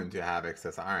common to have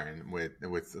excess iron with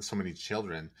so many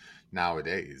children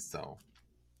nowadays. So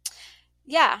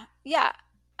yeah.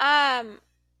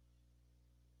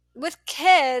 With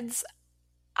kids,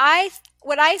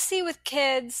 what I see with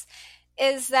kids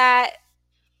is that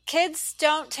kids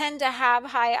don't tend to have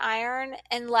high iron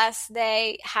unless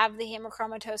they have the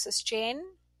hemochromatosis gene.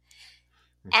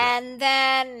 Okay. And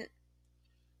then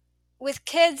with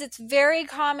kids, it's very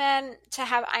common to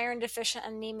have iron deficient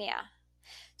anemia.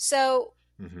 So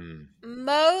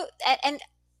and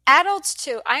adults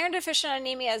too, iron deficient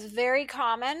anemia is very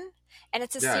common, and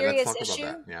it's a serious issue.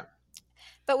 About that. Yeah.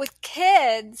 But with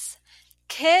kids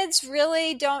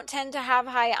really don't tend to have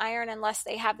high iron unless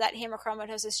they have that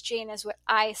hemochromatosis gene, is what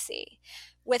I see.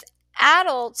 With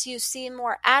adults, you see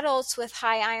more adults with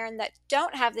high iron that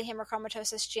don't have the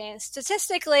hemochromatosis gene.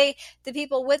 Statistically, the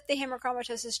people with the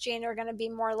hemochromatosis gene are going to be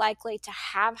more likely to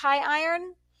have high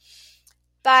iron.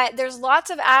 But there's lots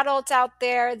of adults out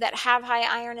there that have high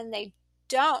iron and they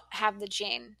don't have the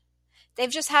gene. They've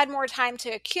just had more time to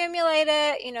accumulate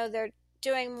it. They're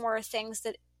doing more things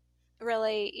that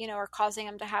really, are causing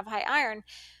them to have high iron.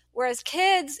 Whereas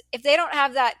kids, if they don't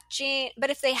have that gene, but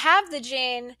if they have the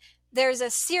gene, there's a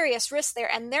serious risk there,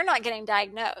 and they're not getting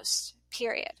diagnosed,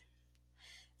 period.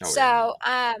 But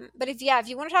if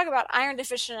you want to talk about iron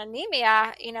deficient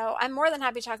anemia, I'm more than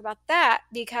happy to talk about that,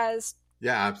 because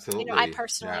absolutely, I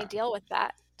personally deal with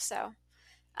that. So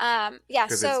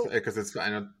because it's I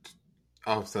know.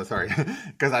 Oh, so sorry.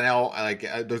 Because I know,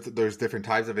 there's different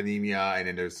types of anemia, and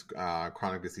then there's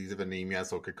chronic disease of anemia.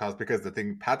 So it could cause, because the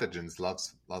thing, pathogens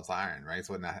loves iron, right?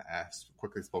 So I've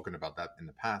quickly spoken about that in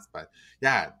the past, but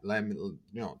let me,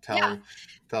 tell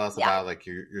us about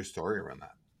your story around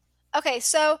that. Okay,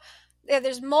 so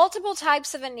there's multiple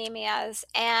types of anemias,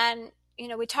 and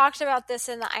we talked about this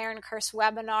in the Iron Curse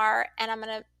webinar, and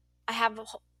I have a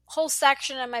whole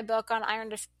section in my book on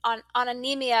on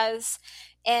anemias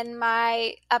in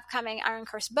my upcoming Iron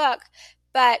Curse book.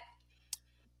 But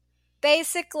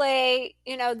basically,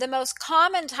 the most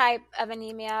common type of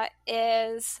anemia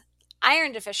is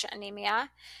iron deficient anemia,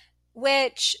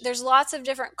 which there's lots of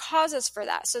different causes for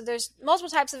that. So there's multiple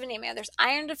types of anemia. There's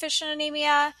iron deficient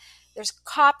anemia, there's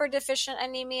copper deficient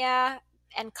anemia,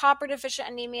 and copper deficient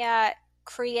anemia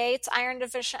creates iron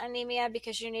deficient anemia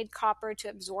because you need copper to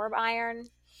absorb iron.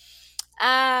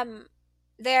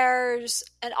 There's,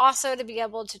 and also to be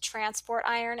able to transport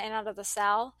iron in and out of the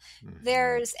cell. Mm-hmm.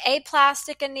 There's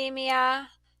aplastic anemia,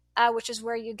 which is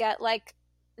where you get like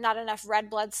not enough red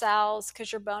blood cells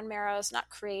because your bone marrow is not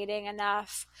creating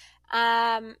enough.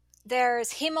 There's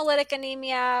hemolytic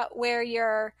anemia, where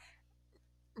your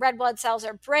red blood cells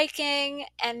are breaking,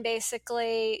 and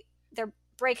basically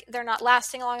they're not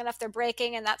lasting long enough, they're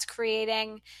breaking, and that's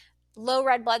creating low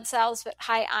red blood cells but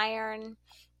high iron.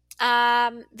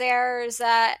 There's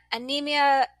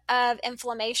anemia of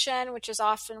inflammation, which is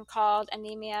often called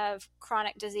anemia of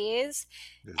chronic disease.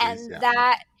 Disease, And yeah.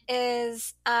 that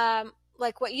is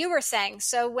like what you were saying.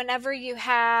 So, whenever you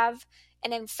have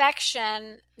an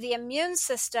infection, the immune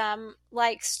system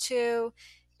likes to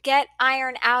get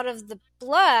iron out of the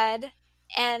blood,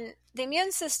 and the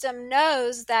immune system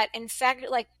knows that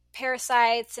like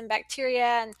parasites and bacteria,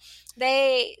 and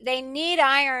they need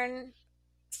iron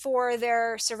for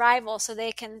their survival so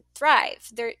they can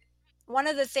thrive. One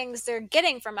of the things they're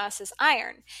getting from us is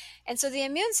iron. And so the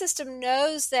immune system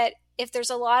knows that if there's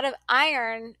a lot of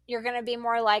iron, you're going to be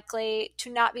more likely to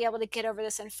not be able to get over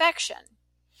this infection,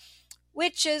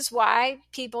 which is why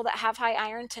people that have high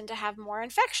iron tend to have more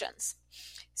infections.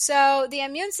 So the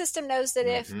immune system knows that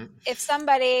Mm-hmm. if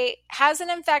somebody has an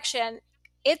infection,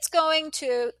 it's going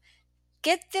to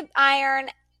get the iron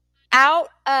out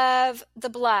of the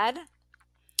blood,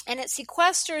 and it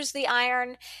sequesters the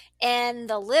iron in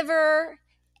the liver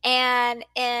and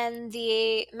in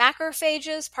the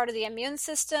macrophages, part of the immune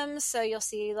system. So you'll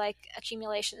see like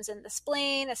accumulations in the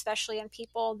spleen, especially in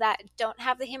people that don't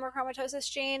have the hemochromatosis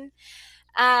gene,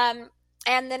 and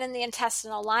then in the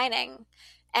intestinal lining.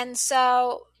 And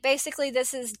so basically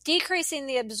this is decreasing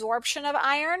the absorption of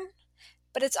iron,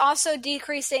 but it's also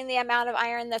decreasing the amount of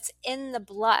iron that's in the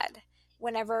blood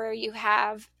whenever you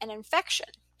have an infection.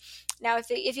 Now,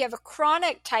 if you have a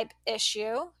chronic type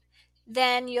issue,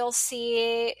 then you'll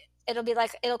see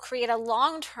it'll create a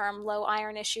long-term low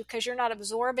iron issue because you're not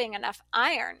absorbing enough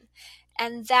iron.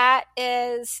 And that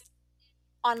is,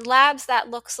 on labs, that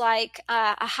looks like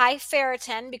a high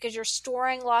ferritin, because you're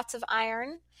storing lots of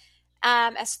iron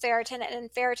as ferritin.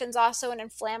 And ferritin's also an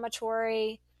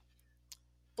inflammatory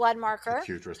blood marker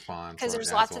Acute response, because or there's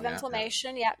as lots well, of yeah, yeah,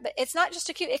 inflammation. Yeah, but it's not just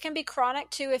acute, it can be chronic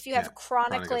too if you yeah. have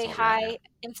Chronic as chronically well, yeah, yeah. high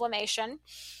inflammation.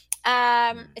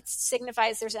 Mm. It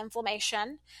signifies there's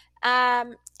inflammation.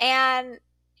 Um, and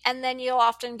and then you'll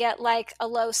often get like a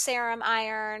low serum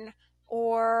iron,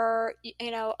 or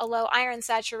a low iron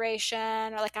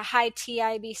saturation, or like a high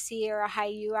TIBC or a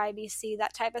high UIBC,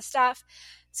 that type of stuff.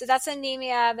 So that's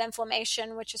anemia of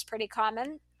inflammation, which is pretty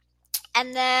common.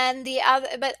 And then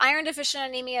but iron deficient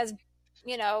anemia is,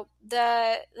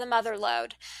 the mother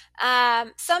lode.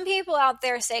 Some people out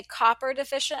there say copper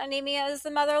deficient anemia is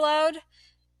the mother lode.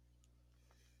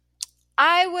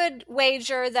 I would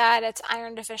wager that it's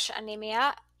iron deficient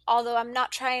anemia, although I'm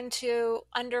not trying to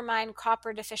undermine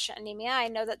copper deficient anemia. I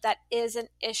know that that is an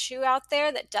issue out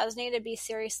there that does need to be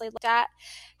seriously looked at.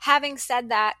 Having said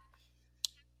that,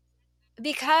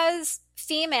 because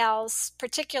females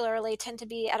particularly tend to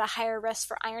be at a higher risk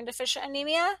for iron deficient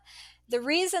anemia, the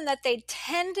reason that they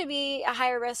tend to be a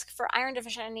higher risk for iron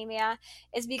deficient anemia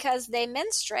is because they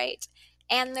menstruate.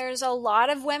 And there's a lot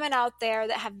of women out there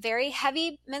that have very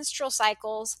heavy menstrual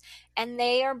cycles, and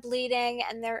they are bleeding,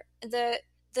 and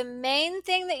the main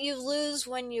thing that you lose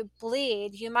when you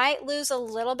bleed, you might lose a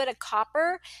little bit of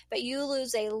copper, but you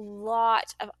lose a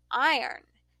lot of iron.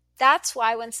 That's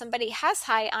why when somebody has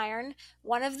high iron,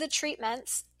 one of the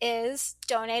treatments is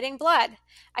donating blood.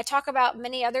 I talk about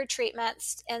many other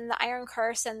treatments in the Iron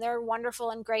Curse, and they're wonderful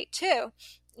and great too.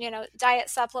 Diet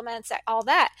supplements, all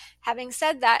that. Having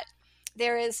said that,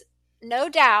 there is no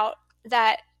doubt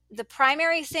that the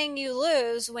primary thing you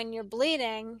lose when you're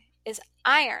bleeding is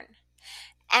iron.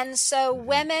 And so Mm-hmm.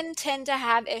 women tend to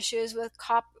have issues with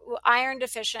iron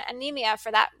deficient anemia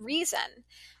for that reason.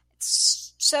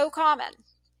 It's so common.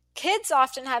 Kids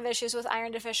often have issues with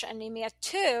iron deficient anemia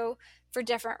too, for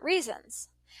different reasons.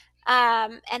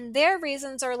 And their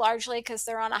reasons are largely because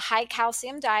they're on a high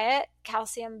calcium diet.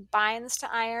 Calcium binds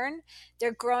to iron.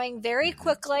 They're growing very Mm-hmm.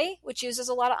 quickly, which uses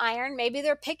a lot of iron. Maybe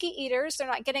they're picky eaters. They're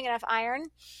not getting enough iron.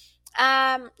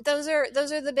 Those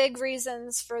are the big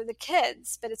reasons for the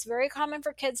kids, but it's very common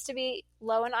for kids to be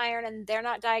low in iron, and they're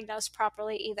not diagnosed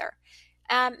properly either.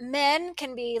 Men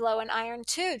can be low in iron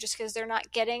too, just because they're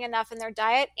not getting enough in their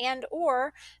diet, and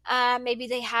or maybe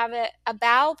they have a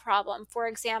bowel problem. For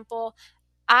example,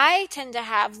 I tend to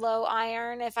have low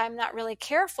iron if I'm not really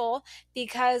careful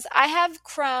because I have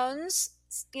Crohn's,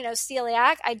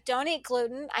 celiac. I don't eat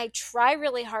gluten. I try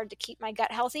really hard to keep my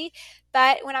gut healthy.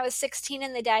 But when I was 16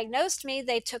 and they diagnosed me,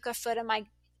 they took a foot of my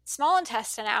small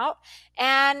intestine out.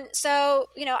 And so,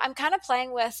 I'm kind of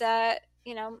playing with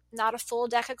not a full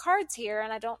deck of cards here.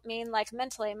 And I don't mean like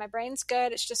mentally. My brain's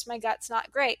good. It's just my gut's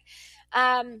not great.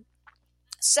 Um,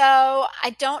 so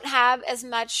I don't have as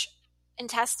much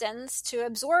intestines to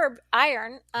absorb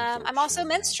iron. I'm also Absorption,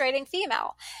 yeah. menstruating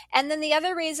female. And then the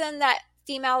other reason that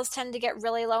females tend to get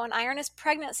really low in iron is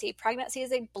pregnancy. Pregnancy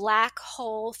is a black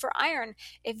hole for iron.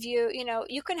 If you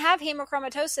can have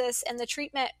hemochromatosis and the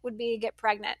treatment would be get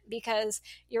pregnant because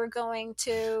you're going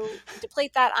to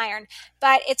deplete that iron.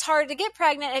 But it's hard to get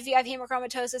pregnant if you have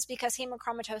hemochromatosis because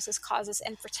hemochromatosis causes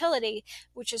infertility,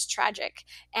 which is tragic.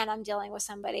 And I'm dealing with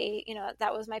somebody,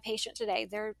 that was my patient today.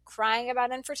 They're crying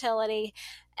about infertility.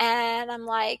 And I'm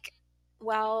like,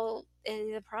 well,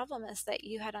 the problem is that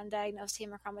you had undiagnosed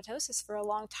hemochromatosis for a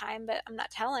long time, but I'm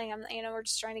not telling them. We're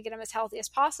just trying to get them as healthy as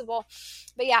possible.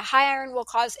 But yeah, high iron will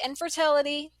cause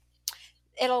infertility.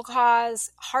 It'll cause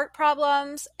heart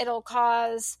problems. It'll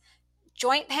cause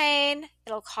joint pain.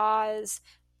 It'll cause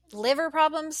liver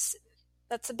problems.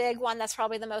 That's a big one. That's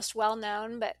probably the most well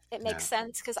known, but it makes Yeah.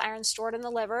 sense because iron's stored in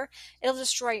the liver. It'll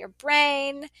destroy your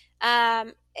brain.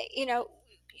 Um, you know,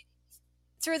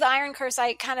 through the iron curse,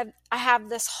 I have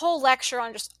this whole lecture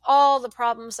on just all the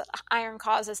problems that iron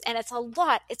causes, and it's a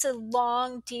lot. It's a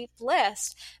long, deep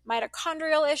list.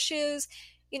 Mitochondrial issues,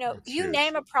 That's you huge.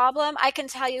 name a problem, I can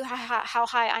tell you how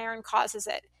high iron causes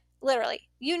it. Literally,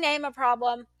 you name a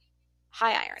problem,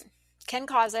 high iron can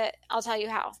cause it. I'll tell you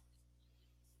how.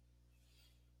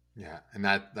 Yeah, and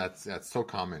that's so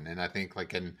common, and I think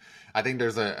I think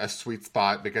there's a sweet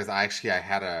spot because I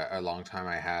had a long time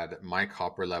I had my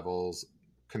copper levels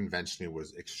conventionally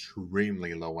was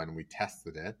extremely low when we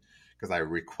tested it because I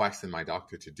requested my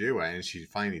doctor to do it, and she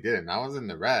finally did it, and I was in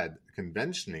the red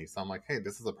conventionally, so I'm like, hey,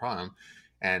 this is a problem,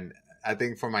 and I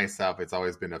think for myself, it's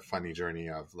always been a funny journey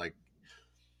of like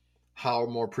how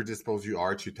more predisposed you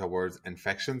are to towards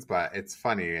infections, but it's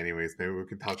funny anyways. Maybe we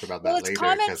can talk about Well, that it's later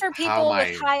common because for how people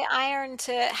with my high iron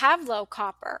to have low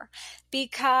copper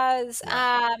because,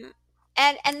 yeah.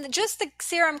 and just the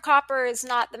serum copper is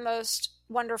not the most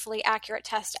wonderfully accurate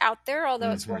test out there,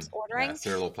 although it's Hmm. worth Yeah, ordering. But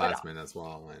ceruloplasmin as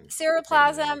well and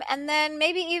seroplasm, coordinated. and then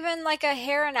maybe even like a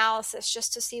hair analysis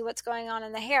just to see what's going on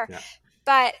in the hair. Yeah.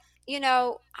 But,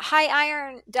 high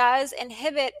iron does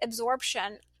inhibit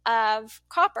absorption of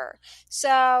copper.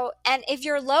 So, and if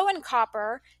you're low in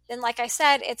copper, then like I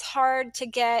said, it's hard to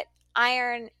get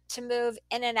iron to move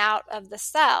in and out of the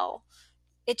cell.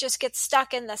 It just gets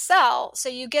stuck in the cell. So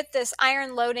you get this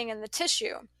iron loading in the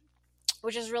tissue,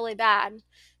 which is really bad.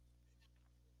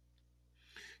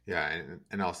 Yeah,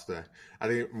 and also I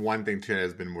think one thing too that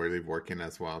has been really working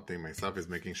as well, I think myself is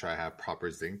making sure I have proper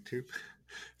zinc too.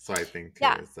 So I think too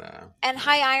Yeah. is And yeah.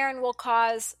 high iron will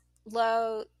cause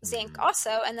low zinc Hmm.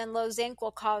 also, and then low zinc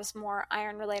will cause more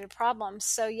iron related problems.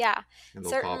 So yeah, And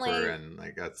low copper certainly. and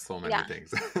like that's so many Yeah.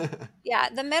 things. Yeah,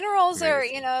 the minerals are,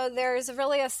 Amazing. there's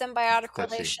really a It's symbiotic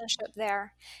touchy. relationship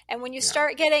there. And when you Yeah.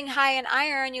 start getting high in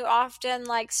iron, you often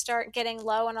like start getting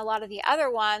low in a lot of the other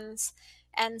ones.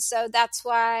 And so that's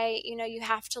why, you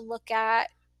have to look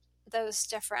at those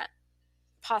different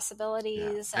Yeah.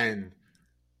 possibilities. And And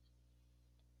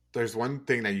there's one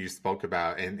thing that you spoke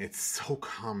about, and it's so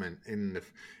common in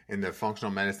the functional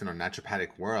medicine or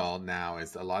naturopathic world now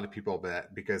is a lot of people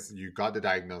that because you got the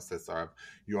diagnosis of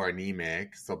you are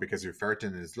anemic, so because your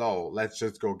ferritin is low, let's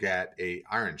just go get a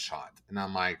iron shot. And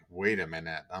I'm like, wait a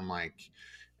minute. I'm like,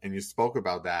 and you spoke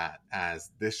about that as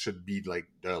this should be like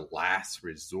the last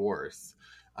resource.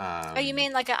 oh, you Um,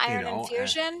 mean like an you iron know,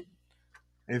 infusion?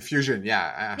 infusion,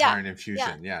 yeah, Yeah. iron Yeah.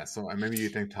 infusion, yeah. So maybe you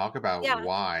can talk about Yeah.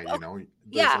 why, Oh, there's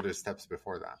yeah. other steps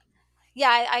before that.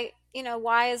 Yeah,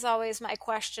 why is always my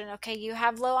question. Okay, you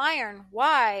have low iron.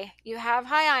 Why? You have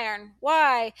high iron.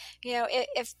 Why?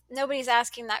 If nobody's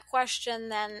asking that question,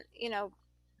 then,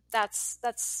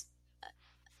 that's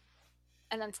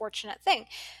an unfortunate thing.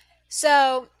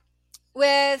 So,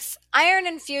 with iron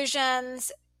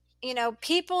infusions,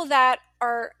 people that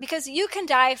are, because you can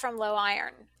die from low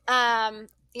iron.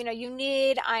 You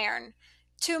need iron.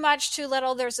 Too much, too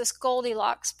little, there's this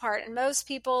Goldilocks part, and most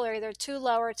people are either too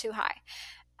low or too high.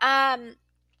 Um,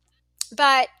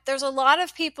 but there's a lot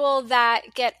of people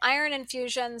that get iron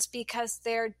infusions because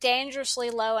they're dangerously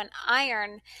low in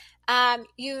iron.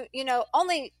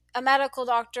 Only a medical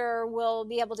doctor will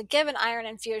be able to give an iron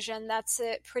infusion. That's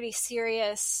a pretty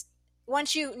serious.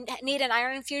 Once you need an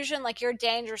iron infusion, like you're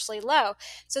dangerously low.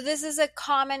 So this is a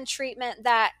common treatment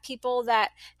that people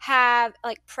that have,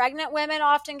 like pregnant women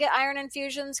often get iron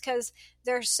infusions because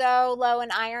they're so low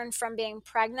in iron from being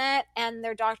pregnant, and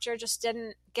their doctor just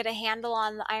didn't get a handle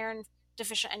on the iron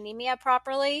deficient anemia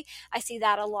properly. I see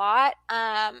that a lot.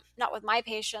 Not with my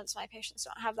patients. My patients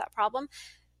don't have that problem.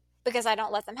 because I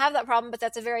don't let them have that problem, but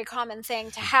that's a very common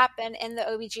thing to happen in the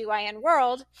OBGYN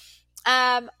world.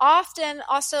 Often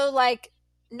also, like,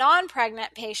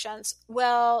 non-pregnant patients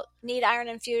will need iron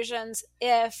infusions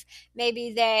if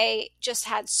maybe they just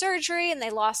had surgery and they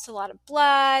lost a lot of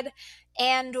blood,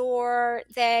 and or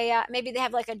they maybe they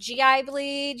have like a GI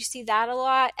bleed. You see that a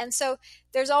lot. And so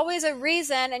there's always a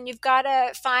reason, and you've got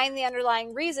to find the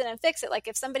underlying reason and fix it. Like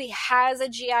if somebody has a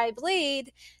GI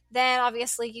bleed, then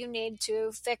obviously you need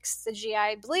to fix the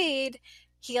GI bleed,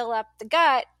 heal up the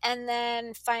gut, and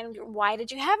then find, why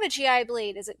did you have a GI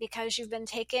bleed? Is it because you've been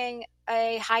taking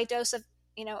a high dose of,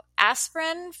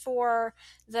 aspirin for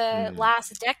the Mm.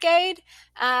 last decade?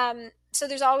 So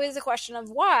there's always a question of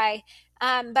why.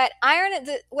 But iron,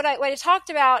 what I talked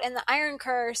about in the iron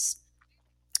curse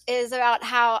is about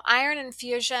how iron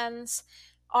infusions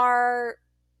are,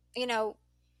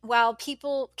 while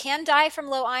people can die from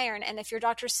low iron, and if your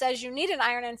doctor says you need an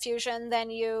iron infusion, then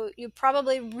you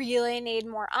probably really need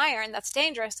more iron. That's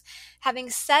dangerous.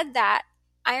 Having said that,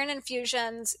 iron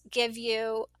infusions give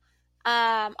you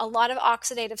a lot of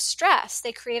oxidative stress.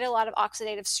 They create a lot of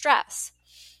oxidative stress.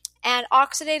 And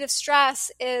oxidative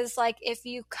stress is like if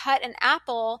you cut an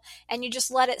apple and you just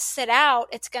let it sit out,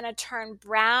 it's going to turn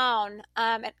brown.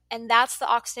 And that's the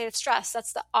oxidative stress.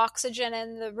 That's the oxygen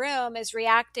in the room is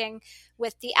reacting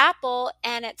with the apple,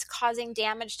 and it's causing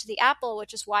damage to the apple,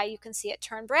 which is why you can see it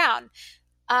turn brown.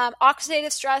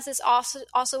 Oxidative stress is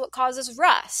also what causes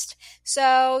rust.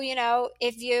 So,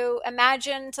 if you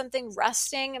imagine something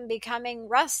rusting and becoming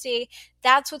rusty,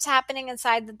 that's what's happening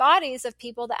inside the bodies of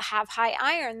people that have high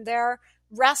iron. They're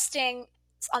rusting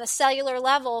on a cellular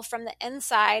level from the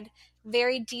inside,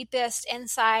 very deepest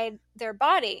inside their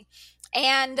body.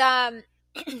 And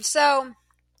so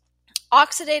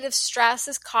oxidative stress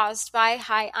is caused by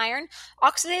high iron.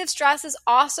 Oxidative stress is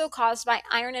also caused by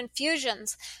iron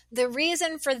infusions. The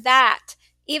reason for that,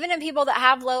 even in people that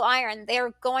have low iron, they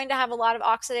are going to have a lot of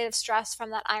oxidative stress from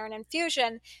that iron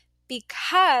infusion,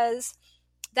 because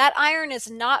that iron is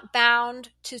not bound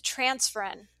to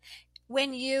transferrin.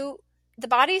 The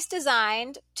body's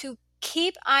designed to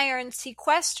keep iron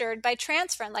sequestered by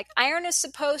transferrin. Like, iron is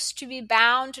supposed to be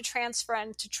bound to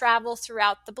transferrin to travel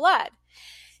throughout the blood.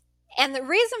 And the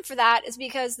reason for that is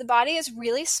because the body is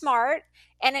really smart,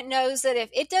 and it knows that if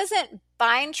it doesn't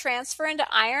bind transferrin to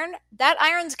iron, that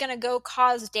iron's going to go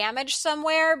cause damage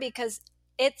somewhere, because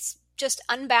it's just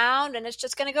unbound and it's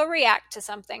just going to go react to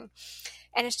something.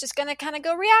 And it's just going to kind of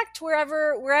go react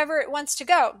wherever it wants to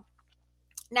go.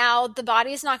 Now, the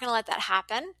body is not going to let that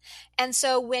happen. And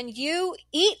so when you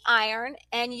eat iron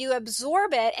and you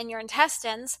absorb it in your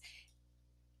intestines,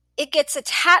 it gets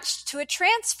attached to a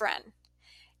transferrin.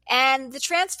 And the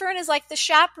transferrin is like the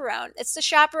chaperone. It's the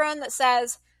chaperone that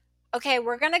says, okay,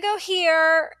 we're going to go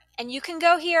here, and you can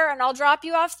go here, and I'll drop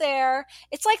you off there.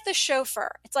 It's like the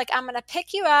chauffeur. It's like, I'm going to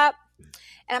pick you up,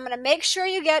 and I'm going to make sure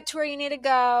you get to where you need to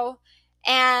go,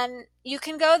 and you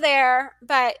can go there,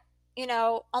 but,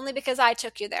 only because I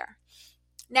took you there.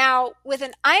 Now, with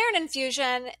an iron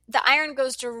infusion, the iron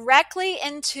goes directly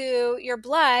into your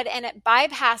blood, and it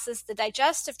bypasses the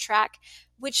digestive tract,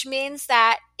 which means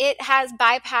that it has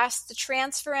bypassed the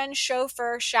transferrin,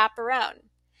 chauffeur, chaperone.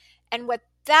 And what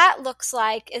that looks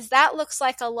like is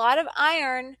a lot of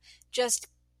iron just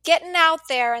getting out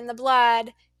there in the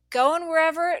blood, going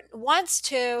wherever it wants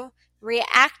to,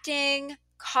 reacting,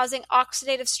 causing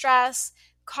oxidative stress,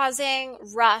 causing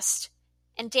rust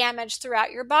and damage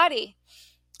throughout your body.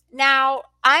 Now,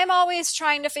 I'm always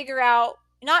trying to figure out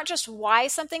not just why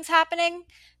something's happening,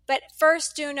 but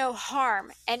first do no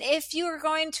harm. And if you are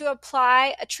going to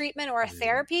apply a treatment or a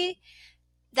therapy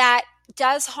that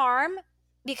does harm,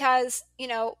 because,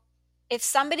 if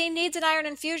somebody needs an iron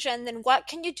infusion, then what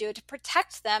can you do to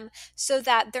protect them so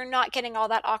that they're not getting all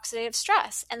that oxidative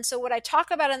stress? And so what I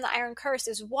talk about in the iron curse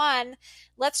is, one,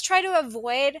 let's try to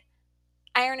avoid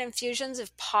iron infusions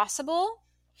if possible.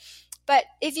 But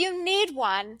if you need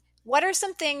one, what are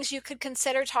some things you could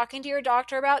consider talking to your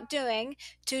doctor about doing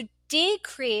to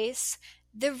decrease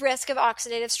the risk of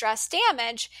oxidative stress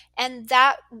damage? And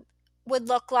that would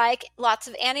look like lots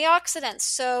of antioxidants.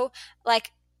 So,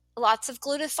 like, lots of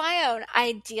glutathione.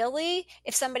 Ideally,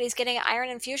 if somebody's getting an iron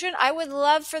infusion, I would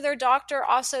love for their doctor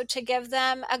also to give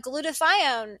them a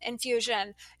glutathione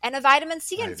infusion and a vitamin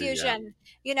C infusion,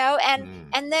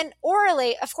 and then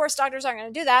orally. Of course, doctors aren't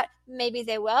going to do that. Maybe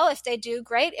they will. If they do,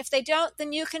 great. If they don't,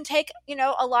 then you can take,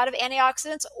 a lot of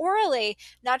antioxidants orally,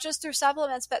 not just through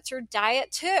supplements, but through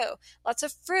diet too. Lots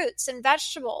of fruits and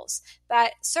vegetables.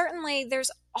 But certainly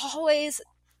there's always,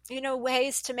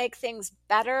 ways to make things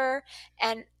better.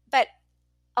 But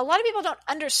a lot of people don't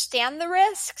understand the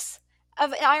risks.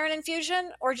 of iron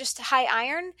infusion or just high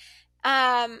iron.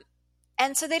 Um,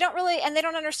 and so they don't really, and they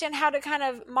don't understand how to kind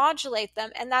of modulate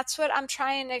them. And that's what I'm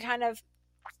trying to kind of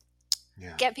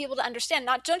Yeah, get people to understand.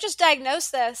 Not, don't just diagnose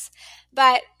this,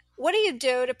 but what do you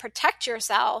do to protect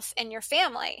yourself and your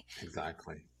family?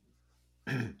 exactly.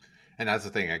 And that's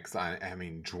the thing. I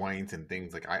mean, joints and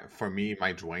things like for me,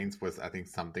 my joints was, I think,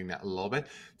 something that a little bit,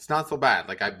 it's not so bad.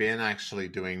 Like I've been actually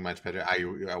doing much better.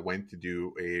 I went to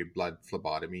do a blood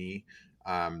phlebotomy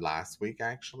last week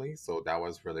actually, so that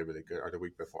was really really good, or the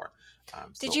week before.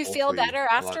 Did So you feel hopefully better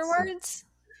a lot. afterwards?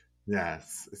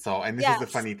 Yes. So, and this is the Yes.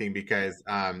 funny thing because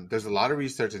there's a lot of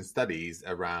research and studies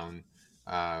around.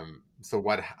 So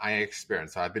what I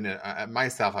experienced. So I've been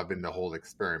myself. I've been the whole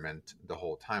experiment the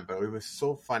whole time. But it was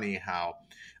so funny how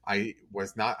I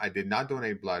was not. I did not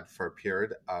donate blood for a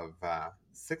period of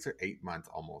 6 or 8 months,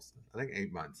 almost. I think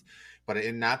 8 months. But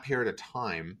in that period of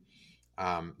time,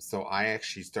 so I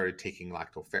actually started taking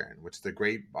lactoferrin, which is a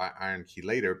great iron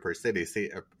chelator per se. They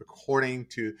say according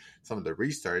to some of the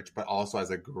research, but also as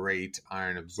a great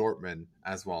iron absorbent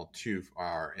as well too,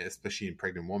 especially in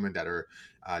pregnant women that are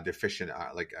deficient,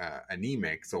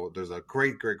 anemic. So there's a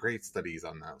great studies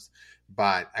on those.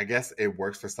 But I guess it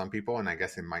works for some people, and I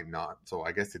guess it might not. So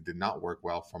I guess it did not work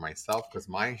well for myself because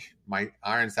my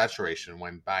iron saturation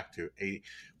went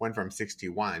from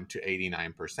 61 to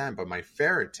 89%, but my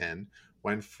ferritin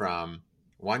went from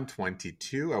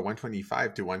 122 or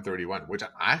 125 to 131, which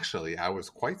actually I was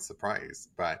quite surprised.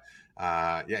 But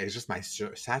yeah, it's just my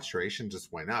saturation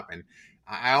just went up. And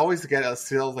I always get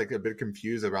still like a bit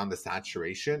confused around the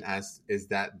saturation, as is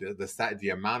that the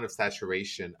amount of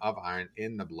saturation of iron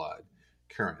in the blood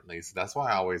currently. So that's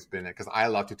why I always been, because I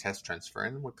love to test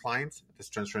transferrin with clients,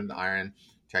 test transferrin the iron,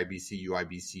 TIBC,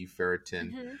 UIBC,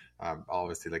 ferritin, Mm-hmm.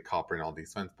 obviously like copper and all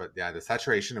these ones. But yeah, the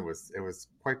saturation, it was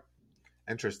quite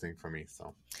interesting for me.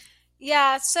 So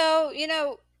Yeah, so,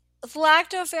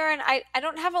 lactoferrin, I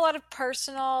don't have a lot of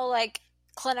personal, like,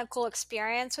 clinical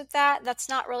experience with that. That's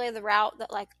not really the route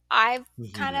that, like, I've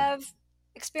kind hmm of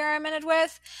experimented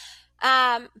with.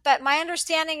 But my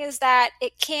understanding is that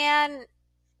it can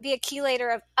be a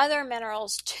chelator of other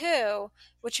minerals too,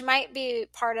 which might be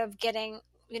part of getting,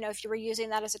 if you were using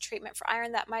that as a treatment for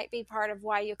iron, that might be part of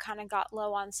why you kind of got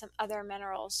low on some other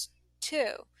minerals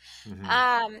too, hmm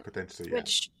um, potentially, yeah,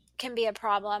 which can be a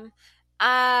problem.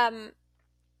 Um,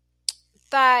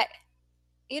 but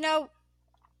you know,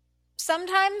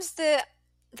 sometimes the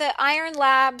iron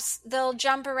labs, they'll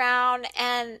jump around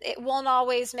and it won't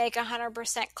always make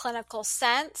 100% clinical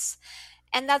sense.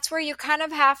 And that's where you kind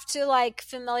of have to like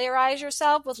familiarize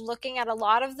yourself with looking at a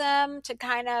lot of them to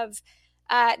kind of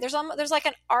there's like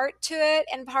an art to it,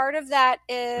 and part of that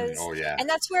is, oh yeah, and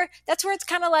that's where it's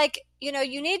kind of like, you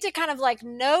need to kind of like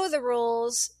know the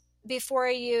rules before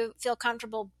you feel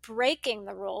comfortable breaking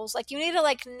the rules. Like you need to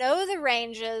like know the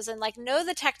ranges and like know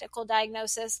the technical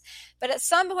diagnosis, but at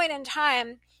some point in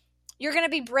time you're going to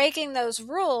be breaking those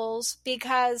rules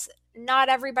because not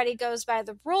everybody goes by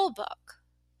the rule book.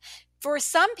 For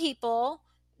some people,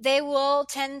 they will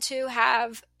tend to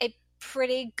have a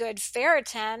pretty good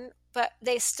ferritin, but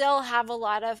they still have a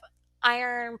lot of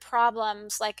iron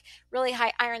problems, like really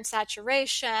high iron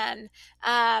saturation,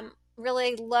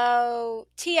 really low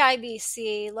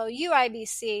TIBC, low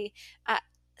UIBC,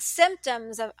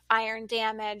 symptoms of iron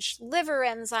damage, liver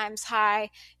enzymes high,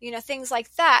 things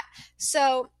like that.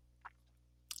 So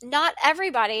not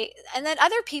everybody, and then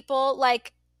other people,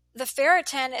 like the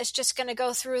ferritin is just going to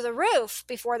go through the roof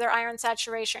before their iron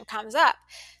saturation comes up.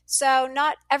 So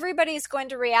not everybody's going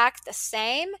to react the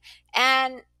same.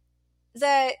 And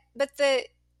the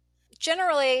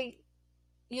generally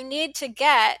you need to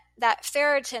get that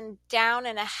ferritin down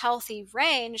in a healthy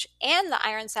range and the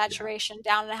iron yeah. saturation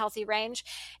down in a healthy range.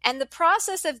 And the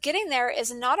process of getting there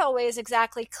is not always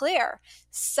exactly clear.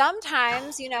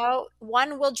 Sometimes,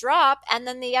 one will drop and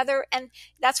then the other, and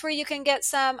that's where you can get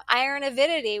some iron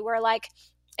avidity, where like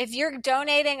if you're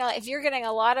if you're getting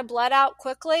a lot of blood out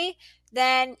quickly,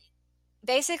 then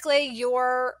basically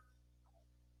your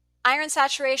iron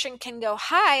saturation can go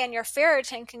high and your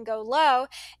ferritin can go low.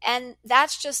 And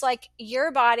that's just like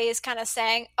your body is kind of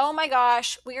saying, oh my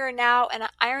gosh, we are now in an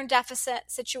iron deficit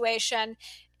situation.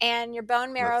 And your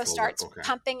bone Let's marrow go look. starts Okay,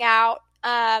 pumping out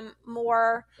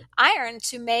more iron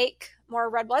to make more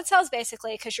red blood cells,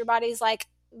 basically, because your body's like,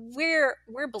 we're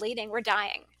bleeding, we're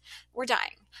dying.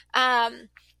 Um,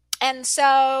 and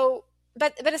so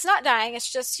but it's not dying.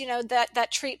 It's just, that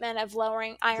treatment of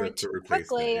lowering iron the too replacement,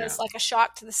 quickly yeah. is like a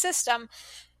shock to the system.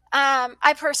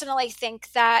 I personally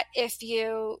think that if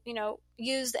you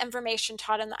use the information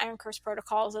taught in the Iron Curse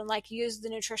protocols and like use the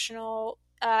nutritional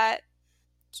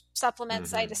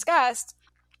supplements I Hmm. discussed,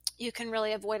 you can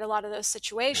really avoid a lot of those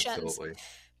situations. Absolutely.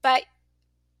 But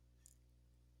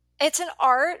it's an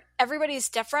art, everybody's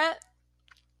different,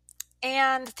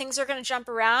 and things are going to jump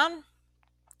around.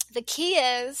 The key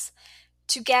is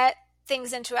to get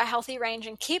things into a healthy range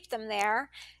and keep them there,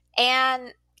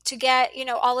 and to get,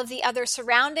 all of the other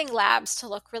surrounding labs to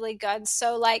look really good.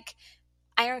 So like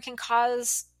iron can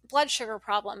cause blood sugar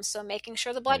problems, so making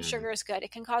sure the blood Mm, sugar is good.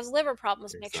 It can cause liver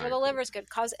problems, make sure the exactly. liver is good.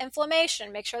 Cause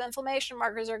inflammation, make sure the inflammation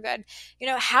markers are good.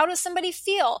 How does somebody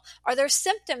feel? Are their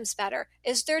symptoms better?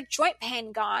 Is their joint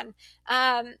pain gone?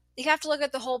 You have to look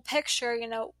at the whole picture.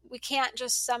 We can't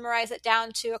just summarize it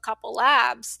down to a couple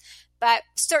labs, but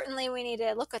certainly we need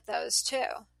to look at those too.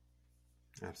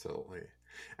 Absolutely.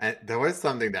 And there was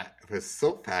something that was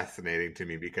so fascinating to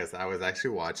me because I was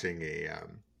actually watching a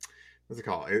what's it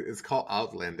called? It's called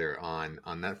Outlander on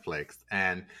Netflix,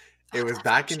 and Oh, it I was love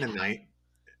that back in the show. night.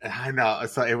 I know,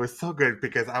 so it was so good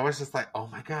because I was just like, oh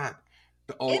my God.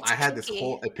 It's I had this kooky.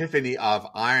 whole epiphany of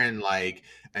iron, like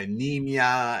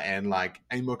anemia and like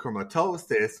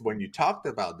hemochromatosis when you talked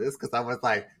about this, because I was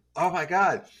like, oh my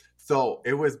God. So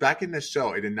it was back in the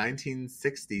show in the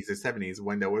 1960s or 70s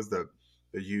when there was the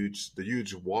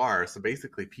huge war. So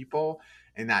basically, people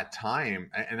in that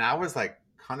time, and I was like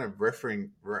kind of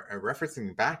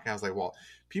referencing back. I was like, well,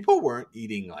 people weren't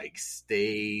eating like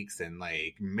steaks and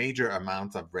like major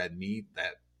amounts of red meat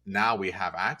that now we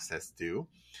have access to,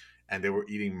 and they were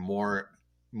eating more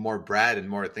bread and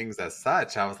more things as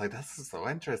such. I was like, this is so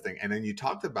interesting. And then you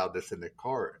talked about this in the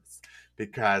course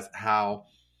because how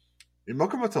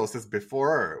hemochromatosis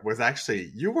before was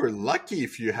actually, you were lucky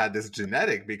if you had this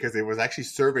genetic because it was actually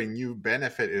serving you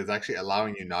benefit. It was actually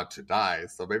allowing you not to die.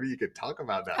 So maybe you could talk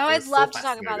about that. Oh, It I'd was so love to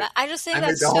talk about fascinating. that. I just think I made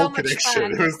that's the so whole much connection.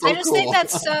 fun. It was I so just think cool.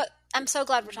 that's so, I'm so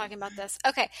glad we're talking about this.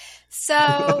 Okay.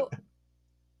 So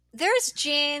there's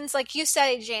genes, like you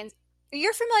study genes.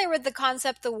 You're familiar with the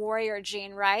concept, the warrior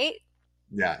gene, right?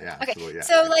 Yeah, yeah, Okay. absolutely. Yeah,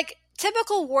 So yeah. like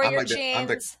typical I'm warrior like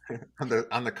genes.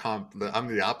 I'm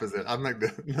the opposite. I'm like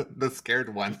the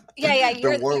scared one, Yeah, yeah,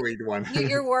 the worried one.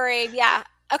 you're worried. Yeah.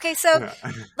 Okay, so Yeah.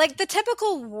 like the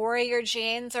typical warrior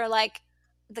genes are like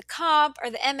the comp or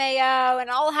the MAO, and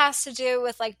all has to do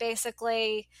with like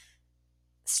basically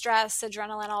stress,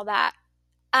 adrenaline, all that.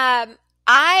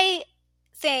 I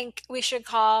think we should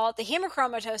call the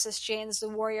hemochromatosis genes the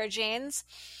warrior genes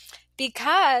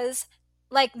because,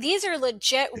 like, these are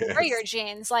legit warrior Yes.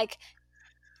 genes. Like,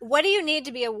 what do you need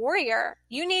to be a warrior?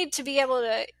 You need to be able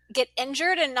to get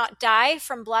injured and not die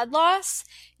from blood loss.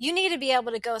 You need to be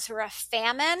able to go through a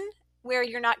famine where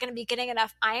you're not going to be getting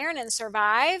enough iron and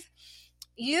survive.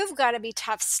 You've got to be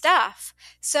tough stuff.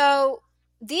 So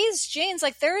these genes,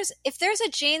 like if there's a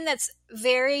gene that's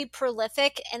very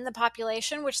prolific in the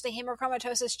population, which the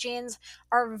hemochromatosis genes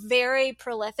are very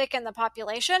prolific in the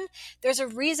population, there's a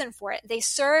reason for it. They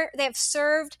have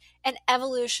served an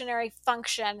evolutionary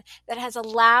function that has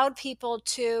allowed people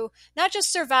to not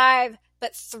just survive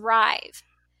but thrive,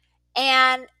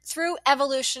 and through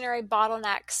evolutionary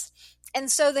bottlenecks. And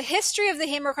so the history of the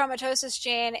hemochromatosis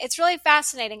gene, it's really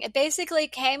fascinating. It basically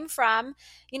came from,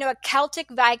 a Celtic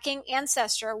Viking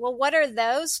ancestor. Well, what are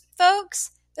those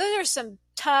folks? Those are some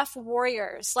tough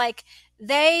warriors. Like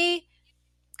they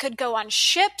could go on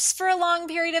ships for a long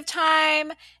period of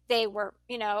time. They were,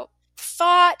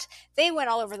 fought. They went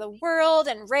all over the world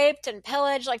and raped and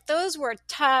pillaged. Like those were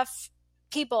tough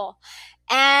people.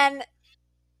 And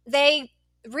they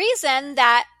reason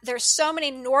that there's so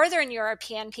many northern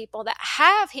European people that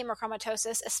have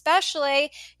hemochromatosis,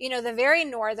 especially, the very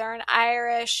northern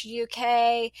Irish,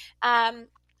 UK,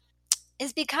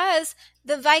 is because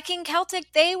the Viking Celtic,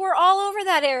 they were all over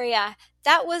that area.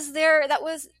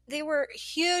 They were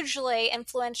hugely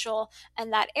influential in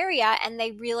that area, and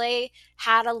they really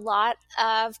had a lot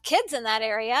of kids in that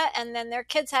area, and then their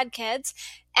kids had kids.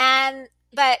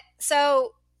 But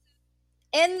so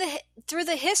in the through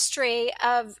the history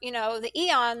of the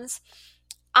eons,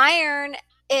 iron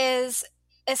is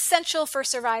essential for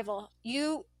survival.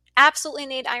 You absolutely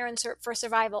need iron for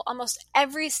survival. Almost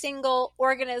every single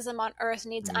organism on earth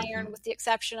needs iron, Hmm. with the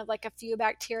exception of like a few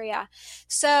bacteria.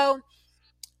 So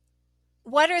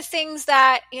what are things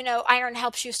that iron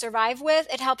helps you survive with?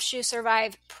 It helps you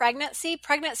survive pregnancy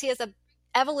is a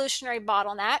evolutionary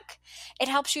bottleneck. It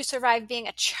helps you survive being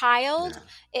a child.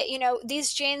 Yeah.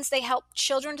 These genes, they help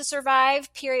children to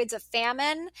survive periods of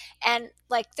famine. And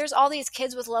like there's all these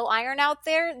kids with low iron out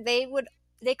there,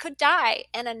 they could die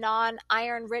in a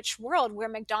non-iron rich world where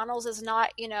McDonald's is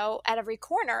not at every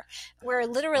corner, where Oh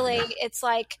literally yeah. it's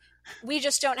like we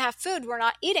just don't have food, we're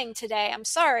not eating today, I'm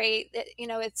sorry.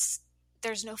 It's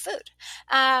there's no food.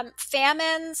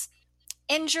 Famines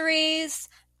injuries.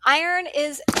 Iron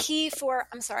is key for,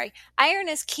 I'm sorry, iron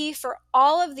is key for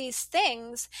all of these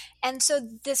things. And so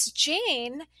this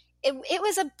gene, it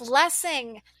was a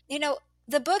blessing.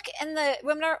 The book and the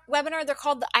webinar, they're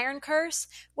called The Iron Curse.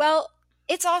 Well,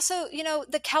 it's also,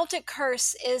 the Celtic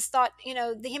curse is thought,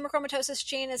 the hemochromatosis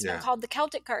gene has been Yeah. called the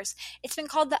Celtic curse. It's been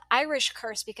called the Irish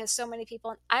curse because so many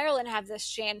people in Ireland have this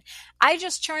gene. I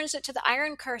just changed it to the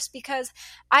iron curse because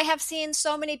I have seen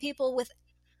so many people with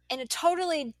in a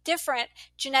totally different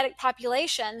genetic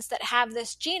populations that have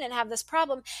this gene and have this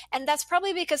problem. And that's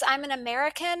probably because I'm an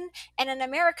American, and in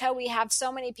America we have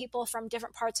so many people from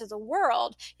different parts of the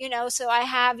world. So I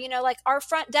have, like our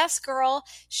front desk girl,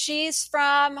 she's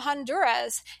from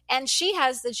Honduras, and she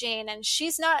has the gene, and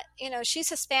she's not, she's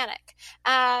Hispanic,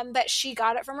 but she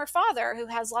got it from her father, who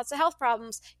has lots of health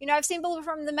problems. I've seen people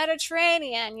from the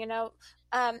Mediterranean, Yeah.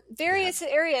 various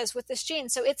areas with this gene.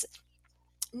 So it's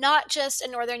not just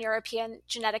a Northern European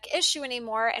genetic issue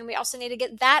anymore, and we also need to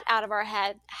get that out of our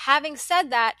head. Having said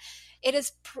that, it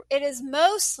is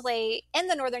mostly in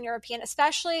the Northern European,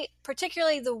 especially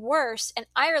particularly the worst in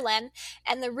Ireland,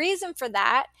 and the reason for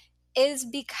that is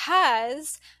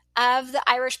because of the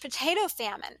Irish potato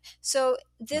famine. So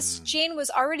this Mm. gene was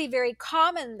already very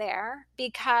common there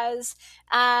because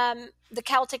the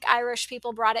Celtic Irish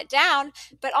people brought it down,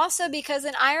 but also because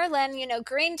in Ireland,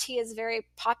 green tea is very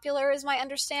popular, is my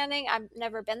understanding. I've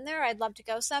never been there. I'd love to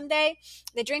go someday.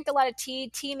 They drink a lot of tea.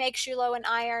 Tea makes you low in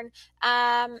iron.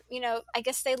 I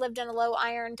guess they lived in a low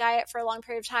iron diet for a long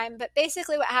period of time. But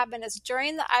basically, what happened is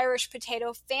during the Irish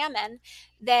potato famine,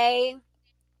 they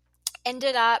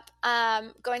ended up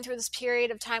going through this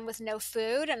period of time with no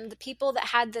food, and the people that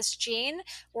had this gene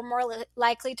were more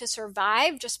likely to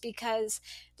survive, just because,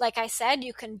 like I said,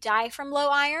 you can die from low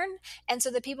iron. And so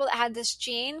the people that had this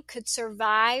gene could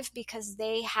survive because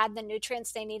they had the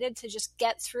nutrients they needed to just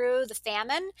get through the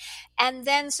famine. And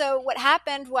then so what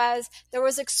happened was there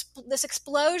was this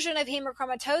explosion of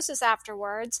hemochromatosis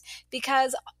afterwards,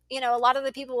 because a lot of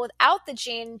the people without the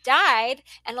gene died,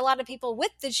 and a lot of people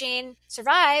with the gene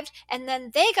survived, and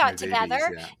then they got My babies,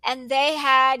 together yeah. and they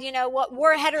had, what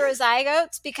were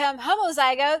heterozygotes become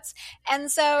homozygotes.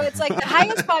 And so it's like the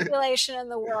highest population in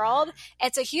the world.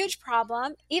 It's a huge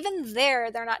problem. Even there,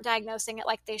 they're not diagnosing it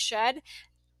like they should.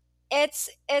 But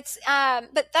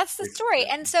that's the story.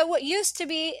 And so what used to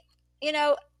be, you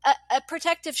know a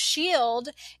protective shield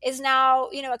is now,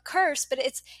 a curse. But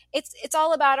it's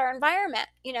all about our environment.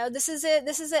 This is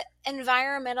an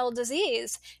environmental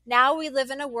disease. Now we live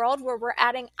in a world where we're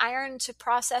adding iron to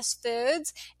processed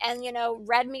foods, and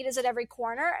red meat is at every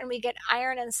corner, and we get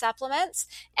iron in supplements.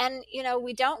 And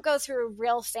we don't go through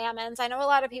real famines. I know a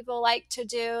lot of people like to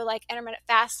do like intermittent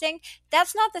fasting.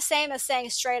 That's not the same as saying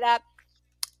straight up,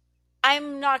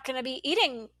 I'm not going to be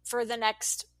eating for the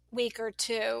next week or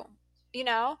two. You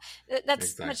know,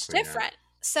 that's much Exactly, yeah. different.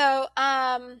 So,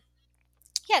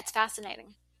 yeah, it's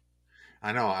fascinating.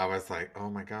 I know. I was like, oh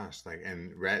my gosh, like,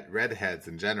 and redheads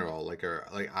in general, like, are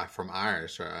like from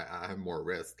Irish, I have more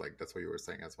risk. Like that's what you were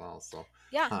saying as well. So,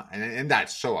 Yeah. huh. And in that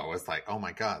show, I was like, oh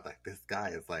my god, like this guy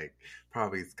is like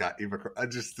probably got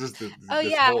just Oh, this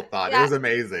yeah. whole thought. It Yeah. was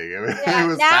amazing. Yeah. It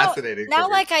was Now, fascinating for now,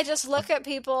 me. like, I just look at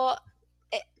people.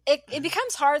 It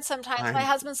becomes hard sometimes. My I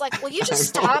husband's like, "Will you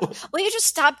just I stop? know Will you just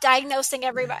stop diagnosing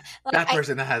everybody?" Like, that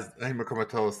person has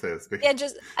hemochromatosis. yeah,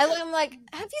 just I look. I'm like,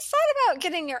 "Have you thought about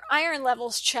getting your iron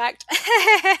levels checked?"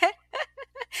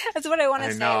 That's what I want to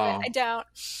I say, but I know. don't.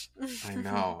 I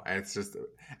know. And it's just,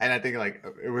 and I think like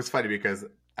it was funny because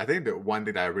I think the one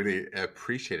thing that I really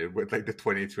appreciated with like the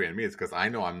 23andMe is because I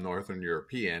know I'm Northern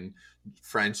European,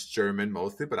 French, German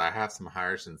mostly, but I have some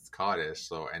Irish and Scottish,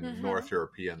 so and Hmm. North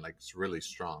European like it's really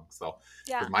strong. So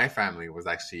Yeah. because my family was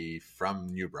actually from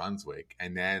New Brunswick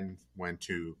and then went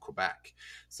to Quebec,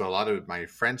 so a lot of my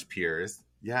French peers.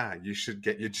 Yeah, you should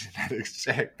get your genetics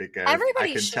checked because I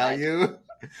Everybody can tell should. you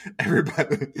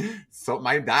everybody. So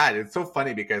my dad, it's so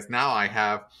funny because now I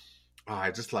have, oh,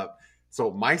 I just love. So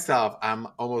myself, I'm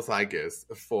homozygous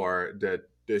for the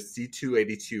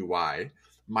C282Y.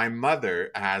 My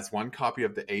mother has one copy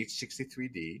of the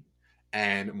H63D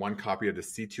and one copy of the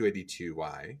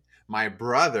C282Y. My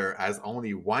brother has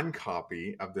only one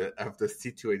copy of the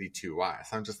C282Y.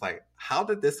 So I'm just like, how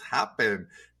did this happen?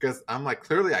 Because I'm like,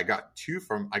 clearly I got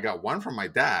one from my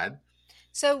dad,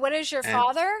 So, what is your and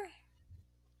father?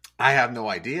 I have no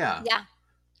idea. Yeah.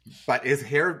 But his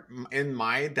hair in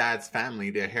my dad's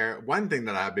family, the hair, one thing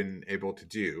that I've been able to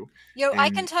do, I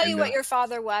can tell and you what the your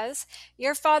father was.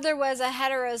 Your father was a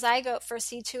heterozygote for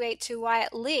C282Y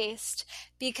at least,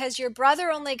 because your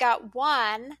brother only got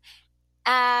one.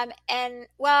 And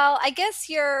well, I guess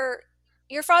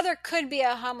your father could be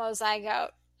a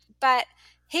homozygote, but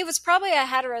he was probably a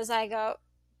heterozygote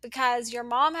because your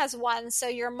mom has one. So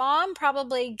your mom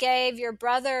probably gave your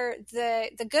brother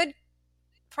the good,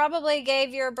 probably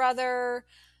gave your brother,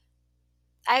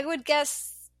 I would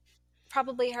guess,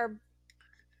 probably her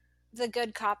the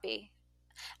good copy.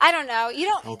 I don't know. You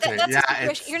don't. Okay, That's a yeah,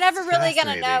 situation you're it's never really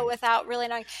gonna know fascinating. without really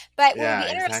knowing. But what would Yeah, be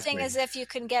interesting exactly. is if you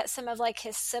can get some of like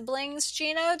his siblings'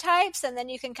 genotypes, and then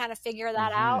you can kind of figure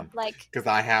that out. Like Because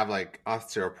I have like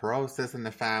osteoporosis in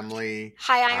the family,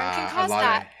 high iron can a cause lot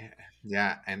of that.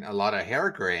 yeah, and a lot of hair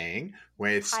graying,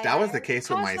 which High that was the iron can case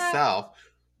with cause that. myself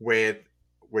with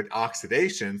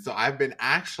oxidation. So I've been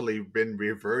actually been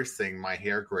reversing my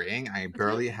hair graying. I Hmm.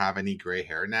 barely have any gray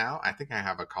hair now. I think I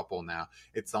have a couple now.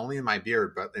 It's only in my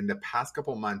beard, but in the past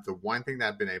couple months, the one thing that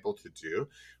I've been able to do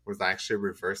was actually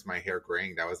reverse my hair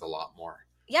graying. That was a lot more.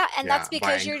 Yeah, and that's Yeah,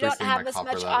 by because you don't increasing my have as copper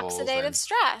much levels oxidative and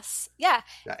stress. Yeah.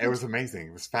 yeah, it You was amazing.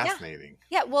 It was Yeah. fascinating.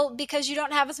 Yeah. Well, because you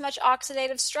don't have as much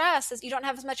oxidative stress, you don't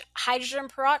have as much hydrogen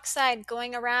peroxide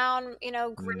going around,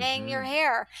 graying your Hmm.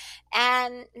 hair.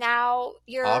 And now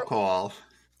you're Alcohol,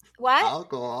 what?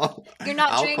 alcohol, You're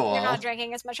not alcohol.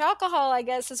 drinking as much alcohol, I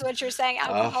guess is what you're saying. Oh,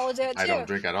 Alcohol will do it I don't too.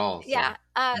 drink at all. So, Yeah.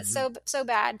 hmm So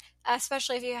bad,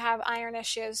 especially if you have iron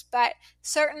issues. But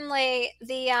certainly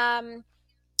the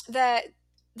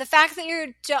the fact that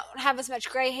you don't have as much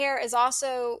gray hair is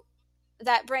also,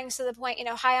 that brings to the point,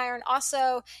 high iron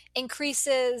also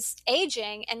increases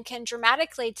aging and can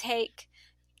dramatically take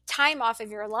time off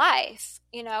of your life.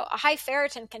 A high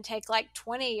ferritin can take like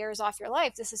 20 years off your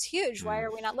life. This is huge. Why mm.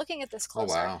 are we not looking at this Oh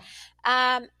closer? wow,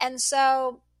 And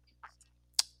so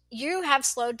you have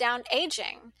slowed down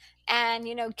aging and,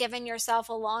 given yourself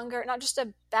a longer, not just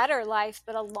a better life,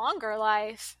 but a longer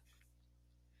life.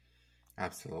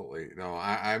 absolutely. No,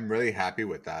 I'm really happy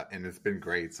with that, and it's been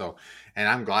great. So, and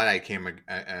I'm glad I came,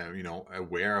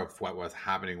 aware of what was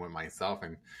happening with myself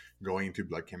and going to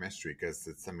blood chemistry because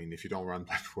it's. I mean, if you don't run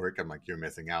blood work, I'm like you're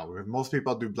missing out. Most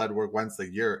people do blood work once a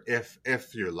year, if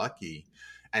you're lucky.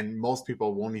 And most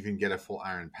people won't even get a full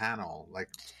iron panel. Like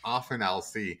often I'll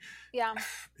see Yeah.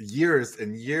 years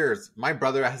and years. My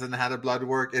brother hasn't had a blood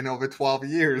work in over 12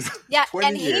 years, Yeah. 20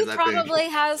 And he years, I think. probably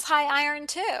has high iron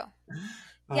too.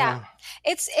 Yeah. Uh,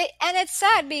 And it's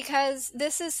sad because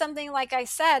this is something, like I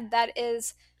said, that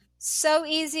is so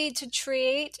easy to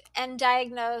treat and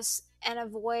diagnose and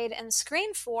avoid and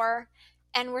screen for,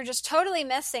 and we're just totally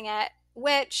missing it,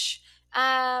 which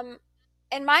um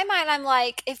in my mind I'm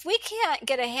like, if we can't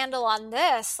get a handle on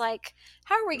this, like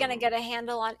how are we going to get a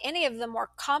handle on any of the more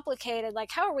complicated,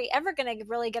 like how are we ever going to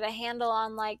really get a handle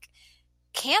on like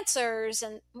cancers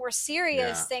and more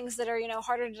serious yeah. things that are,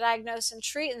 harder to diagnose and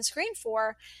treat and screen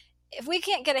for, if we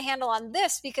can't get a handle on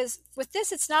this, because with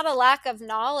this it's not a lack of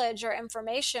knowledge or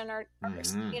information or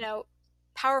Hmm.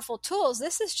 powerful tools.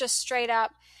 This is just straight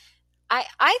up,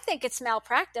 I think it's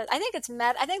malpractice. I think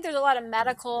I think there's a lot of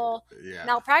medical Yeah.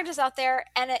 malpractice out there,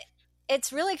 and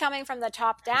it's really coming from the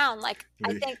top down. Like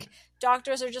I The- think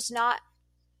doctors are just not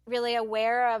really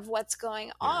aware of what's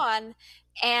going yeah. on,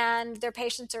 and their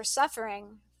patients are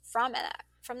suffering from it,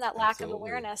 from that lack of Absolutely.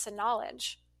 awareness and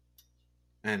knowledge.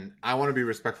 And I want to be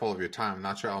respectful of your time. I'm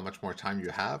not sure how much more time you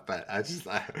have, but I'm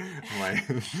like,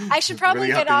 I should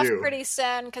really probably up get to off you. pretty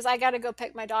soon because I got to go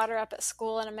pick my daughter up at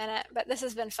school in a minute. But this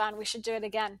has been fun. We should do it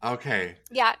again. Okay,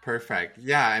 Yeah. perfect.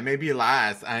 Yeah, and maybe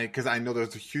last, because I know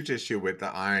there's a huge issue with the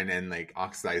iron and like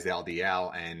oxidized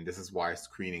LDL, and this is why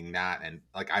screening that and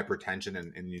like hypertension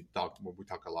and we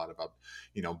talk a lot about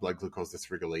blood glucose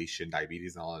dysregulation,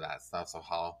 diabetes, and all of that stuff. So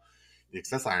how the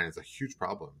excess iron is a huge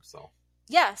problem. So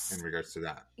in Yes. regards to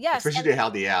that, Yes. especially And the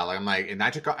LDL, I'm like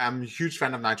I'm a huge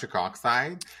fan of nitric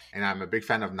oxide, and I'm a big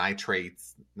fan of nitrate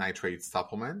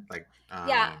supplement. Like,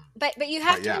 yeah, but but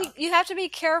yeah, you have to be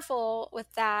careful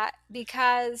with that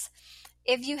because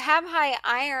if you have high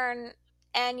iron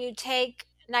and you take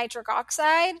nitric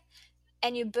oxide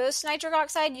and you boost nitric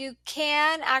oxide, you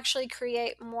can actually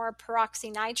create more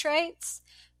peroxynitrates,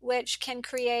 which can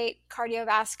create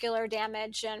cardiovascular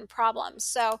damage and problems.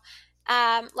 So,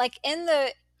 like in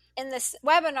this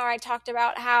webinar, I talked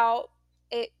about how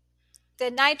it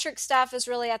the nitric stuff is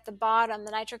really at the bottom.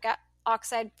 The nitric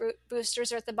oxide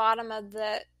boosters are at the bottom of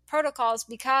the protocols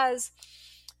because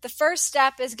the first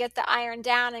step is get the iron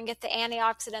down and get the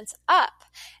antioxidants up.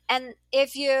 And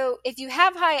if you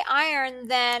have high iron,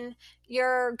 then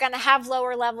you're going to have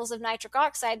lower levels of nitric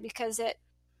oxide because it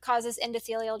causes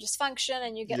endothelial dysfunction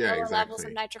and you get yeah, lower levels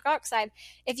of exactly. nitric oxide.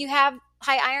 If you have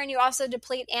high iron, you also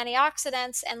deplete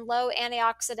antioxidants, and low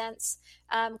antioxidants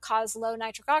cause low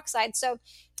nitric oxide. So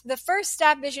the first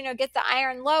step is, get the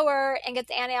iron lower and get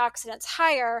the antioxidants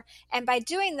higher. And by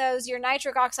doing those, your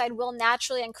nitric oxide will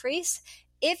naturally increase.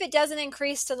 If it doesn't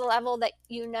increase to the level that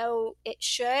it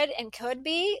should and could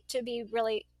be to be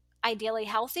really ideally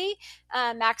healthy,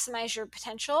 maximize your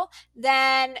potential,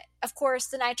 then of course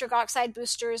the nitric oxide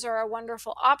boosters are a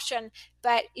wonderful option.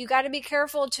 But you got to be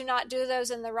careful to not do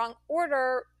those in the wrong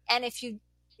order. And if you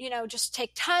just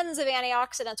take tons of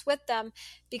antioxidants with them,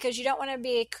 because you don't want to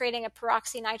be creating a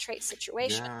peroxynitrate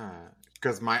situation. Yeah,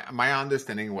 because my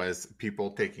understanding was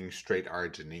people taking straight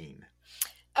arginine.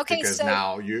 Okay, Because so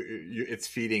now it's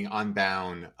feeding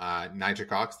unbound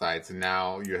nitric oxides, and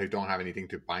now you don't have anything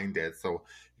to bind it. So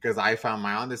because I found,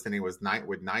 my understanding was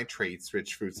with nitrates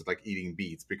rich foods, it's like eating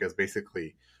beets, because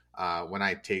basically when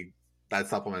I take that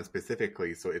supplement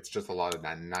specifically, so it's just a lot of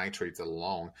that nitrates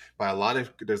alone. But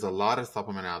there's a lot of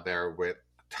supplement out there with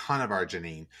a ton of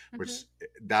arginine, which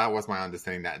that was my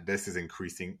understanding, that this is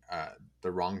increasing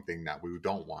the wrong thing that we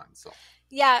don't want. So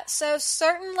yeah, so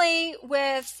certainly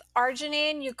with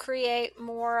arginine, you create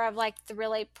more of like the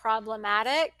really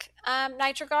problematic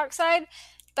nitric oxide,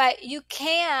 but you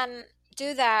can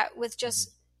do that with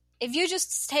just, if you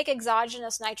just take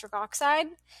exogenous nitric oxide,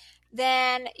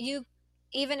 then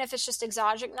even if it's just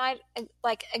exogenous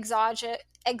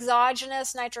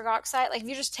nitric oxide, like if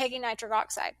you're just taking nitric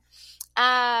oxide,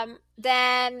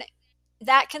 then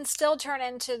that can still turn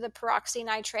into the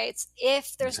peroxynitrates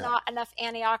if there's not enough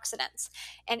antioxidants.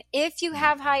 And if you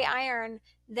have high iron,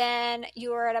 then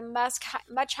you are at a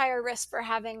much higher risk for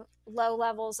having low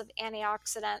levels of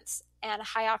antioxidants and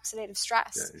high oxidative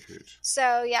stress. yeah, huge.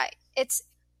 So yeah, it's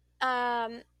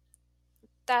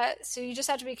that. So you just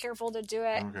have to be careful to do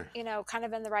it, kind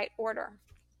of in the right order.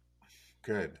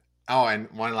 Good. Oh, and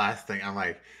one last thing, I'm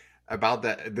like, about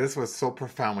that, this was so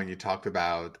profound when you talked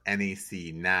about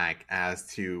NAC, as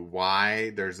to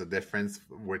why there's a difference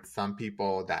with some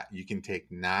people that you can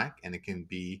take NAC and it can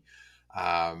be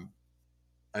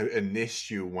an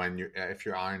issue when if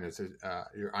your iron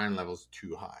level is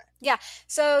too high. Yeah.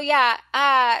 So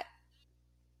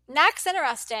NAC's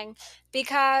interesting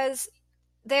because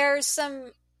there's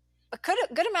a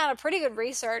good amount of pretty good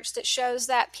research that shows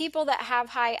that people that have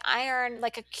high iron,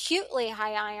 like acutely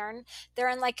high iron, they're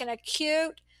in like an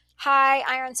acute high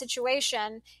iron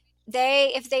situation.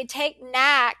 If they take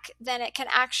NAC, then it can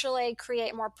actually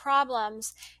create more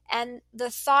problems. And the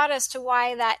thought as to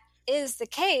why that is the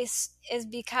case is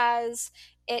because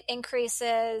it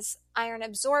increases iron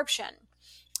absorption.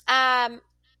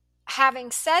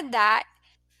 Having said that,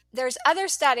 there's other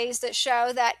studies that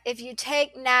show that if you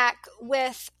take NAC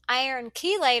with iron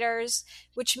chelators,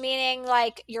 which meaning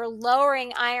like you're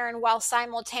lowering iron while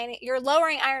simultaneously, you're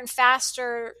lowering iron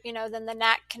faster, than the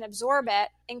NAC can absorb it,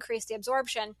 increase the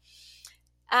absorption.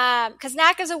 Because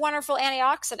NAC is a wonderful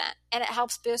antioxidant and it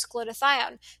helps boost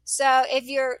glutathione. So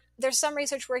there's some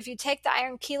research where if you take the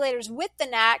iron chelators with the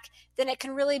NAC, then it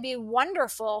can really be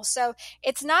wonderful. So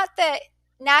it's not that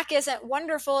NAC isn't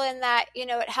wonderful in that,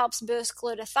 it helps boost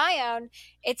glutathione.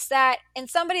 It's that in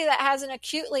somebody that has an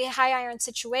acutely high iron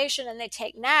situation and they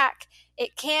take NAC,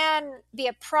 it can be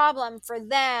a problem for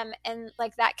them in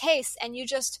like that case. And you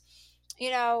just,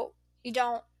 you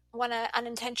don't want to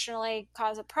unintentionally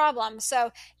cause a problem.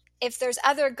 So if there's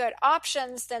other good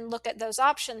options, then look at those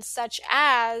options, such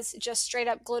as just straight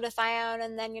up glutathione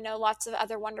and then, lots of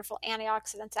other wonderful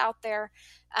antioxidants out there.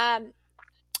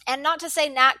 And not to say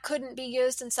NAC couldn't be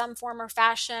used in some form or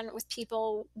fashion with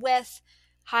people with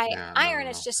high iron.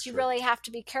 It's just you really have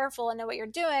to be careful and know what you're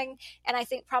doing. And I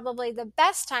think probably the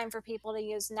best time for people to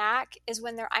use NAC is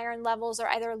when their iron levels are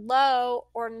either low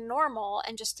or normal,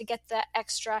 and just to get the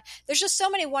extra. There's just so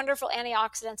many wonderful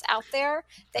antioxidants out there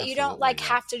that you don't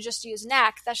have to just use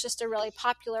NAC. That's just a really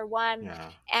popular one.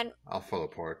 Yeah. And alpha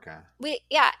lipoic.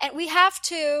 And we have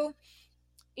to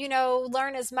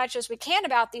learn as much as we can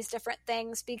about these different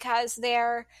things, because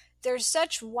there's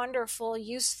such wonderful,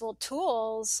 useful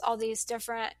tools, all these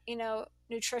different,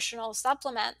 nutritional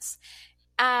supplements,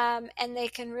 and they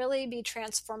can really be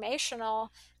transformational.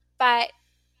 But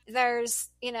there's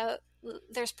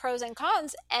pros and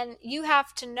cons, and you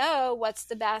have to know what's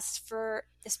the best for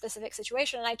the specific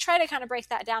situation. And I try to kind of break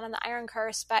that down in the Iron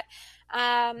Curse, but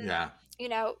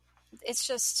it's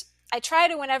just, I try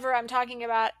to, whenever I'm talking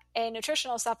about a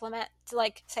nutritional supplement, to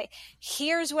like say,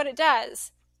 here's what it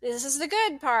does. This is the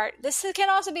good part. This can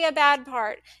also be a bad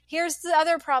part. Here's the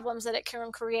other problems that it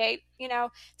can create,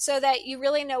 so that you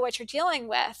really know what you're dealing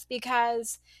with,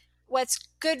 because what's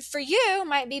good for you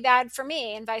might be bad for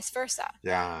me and vice versa.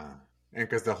 Yeah. And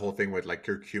because the whole thing with like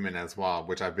curcumin as well,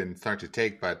 which I've been starting to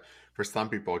take, but for some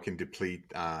people it can deplete.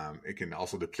 It can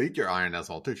also deplete your iron as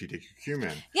well too if you take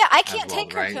curcumin Yeah, I as can't well,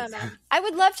 take right? curcumin. I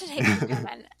would love to take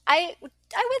curcumin. I would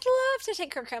love to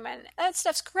take curcumin. That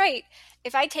stuff's great.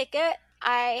 If I take it,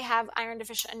 I have iron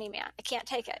deficient anemia. I can't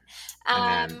take it.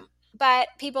 And then But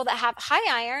people that have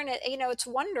high iron, it's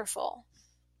wonderful.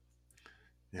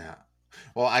 yeah.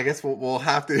 Well, I guess we'll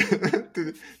have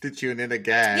to, to tune in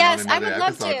again on Yes, I another would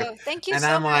love episode. to. Thank you And so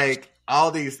I'm much. like,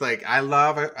 all these, like, I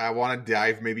love it. I want to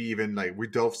dive maybe even like we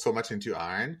dove so much into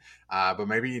iron, but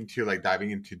maybe into like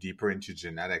diving into deeper into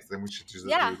genetics. Then we should just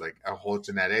Yeah, do like a whole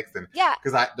genetics and yeah,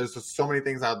 because there's just so many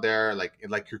things out there like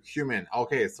curcumin.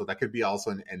 Okay, so that could be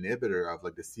also an inhibitor of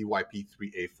like the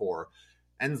CYP3A4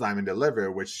 enzyme in the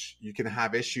liver, which you can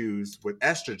have issues with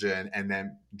estrogen and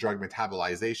then drug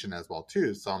metabolization as well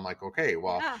too. So I'm like, okay,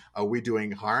 well, yeah. are we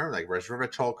doing harm like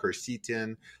resveratrol,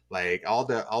 quercetin, like all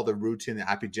the rutin,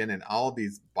 apigenin, and all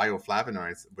these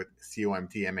bioflavonoids with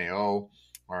COMT, MAO,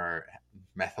 or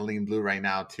methylene blue right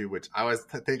now too, which I was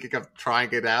thinking of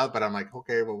trying it out, but I'm like,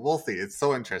 okay, well, we'll see. It's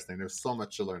so interesting. There's so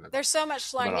much to learn There's so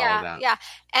much to learn. about all of Yeah, that.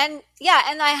 yeah.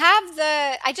 And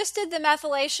I just did the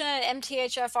methylation and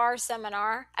MTHFR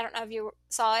seminar. I don't know if you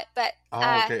saw it, but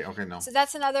Oh, okay, okay, no, so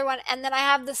that's another one. And then I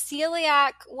have the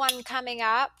celiac one coming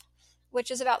up,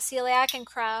 which is about celiac and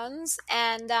Crohn's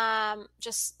and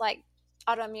just like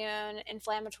autoimmune,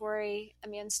 inflammatory,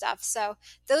 immune stuff. So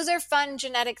those are fun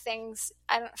genetic things.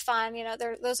 I don't fun,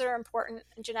 those are important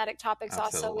genetic topics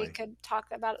also we absolutely. could talk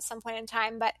about at some point in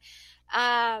time. But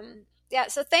yeah,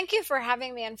 so thank you for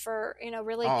having me and for,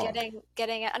 really Oh,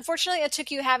 getting it. Unfortunately, it took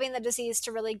you having the disease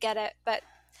to really get it, but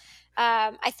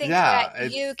I think that yeah,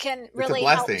 you can it's a really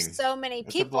help blessing. so many It's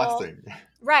a people. blessing.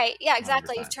 Right. Yeah,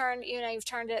 exactly. 100%. You've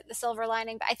turned it the silver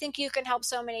lining, but I think you can help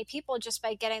so many people just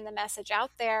by getting the message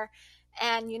out there.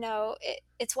 And,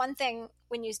 it's one thing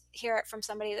when you hear it from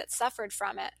somebody that suffered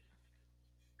from it.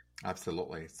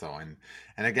 Absolutely. So,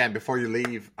 and again, before you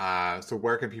leave, so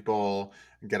where can people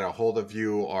get a hold of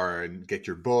you or get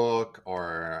your book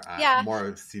or Yeah.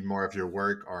 see more of your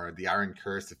work or the Iron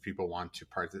Curse if people want to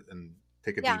part and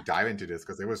take a Yeah. deep dive into this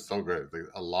because it was so good. Like,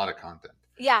 a lot of content.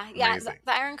 Yeah. Yeah. The, Amazing.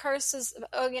 the Iron Curse is,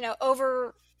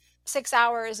 over 6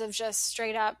 hours of just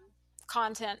straight up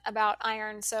content about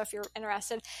iron. So if you're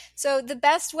interested, so the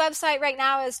best website right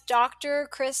now is Dr.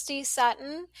 Christy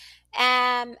Sutton.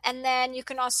 And then you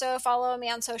can also follow me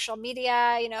on social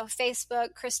media,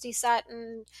 Facebook, Christy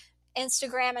Sutton,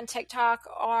 Instagram and TikTok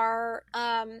are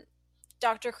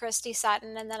Dr. Christy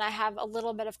Sutton. And then I have a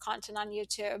little bit of content on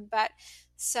YouTube. But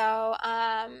so,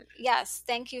 yes,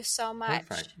 thank you so much.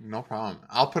 Perfect. No problem.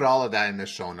 I'll put all of that in the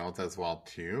show notes as well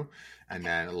too. And Okay.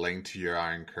 then a link to your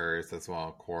Iron Curse as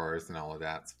well, course and all of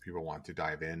that. So people want to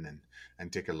dive in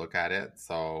and take a look at it.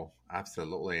 So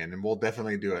absolutely. And then we'll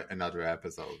definitely do another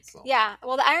episode. So Yeah,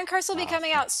 well, the Iron Curse will be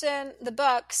coming awesome. out soon, the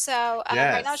book. So right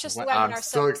now it's Yes. just the I'm webinar.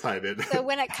 so excited. So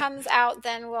when it comes out,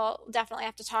 then we'll definitely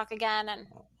have to talk again and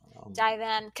dive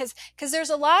in because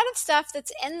there's a lot of stuff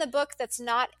that's in the book that's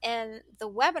not in the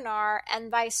webinar, and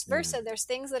vice Mm, versa. There's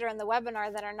things that are in the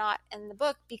webinar that are not in the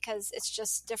book because it's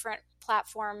just different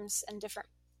platforms and different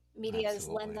medias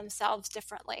lend absolutely. themselves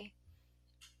differently.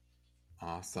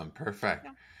 Awesome. Perfect.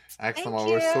 Yeah. Excellent. Thank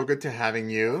Well, it was so you. good to having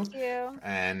you. Thank you.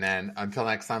 And then until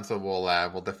next time, so we'll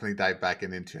definitely dive back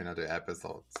into another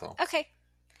episode. So Okay.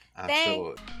 Thanks.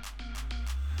 absolutely.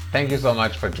 Thank you so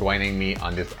much for joining me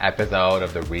on this episode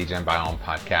of the Regen Biome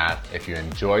podcast. If you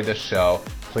enjoyed the show,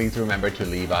 please remember to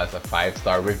leave us a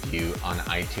 5-star review on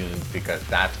iTunes because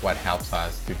that's what helps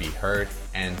us to be heard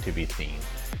and to be seen.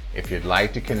 If you'd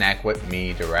like to connect with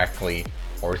me directly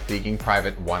or seeking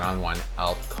private one-on-one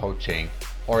health coaching,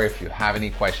 or if you have any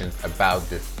questions about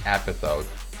this episode,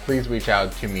 please reach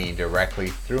out to me directly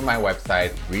through my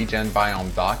website,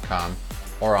 regenbiome.com,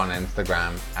 or on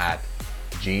Instagram at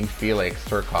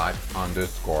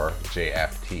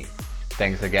JeanFelix_JFT.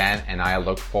 Thanks again, and I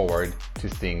look forward to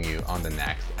seeing you on the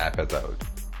next episode.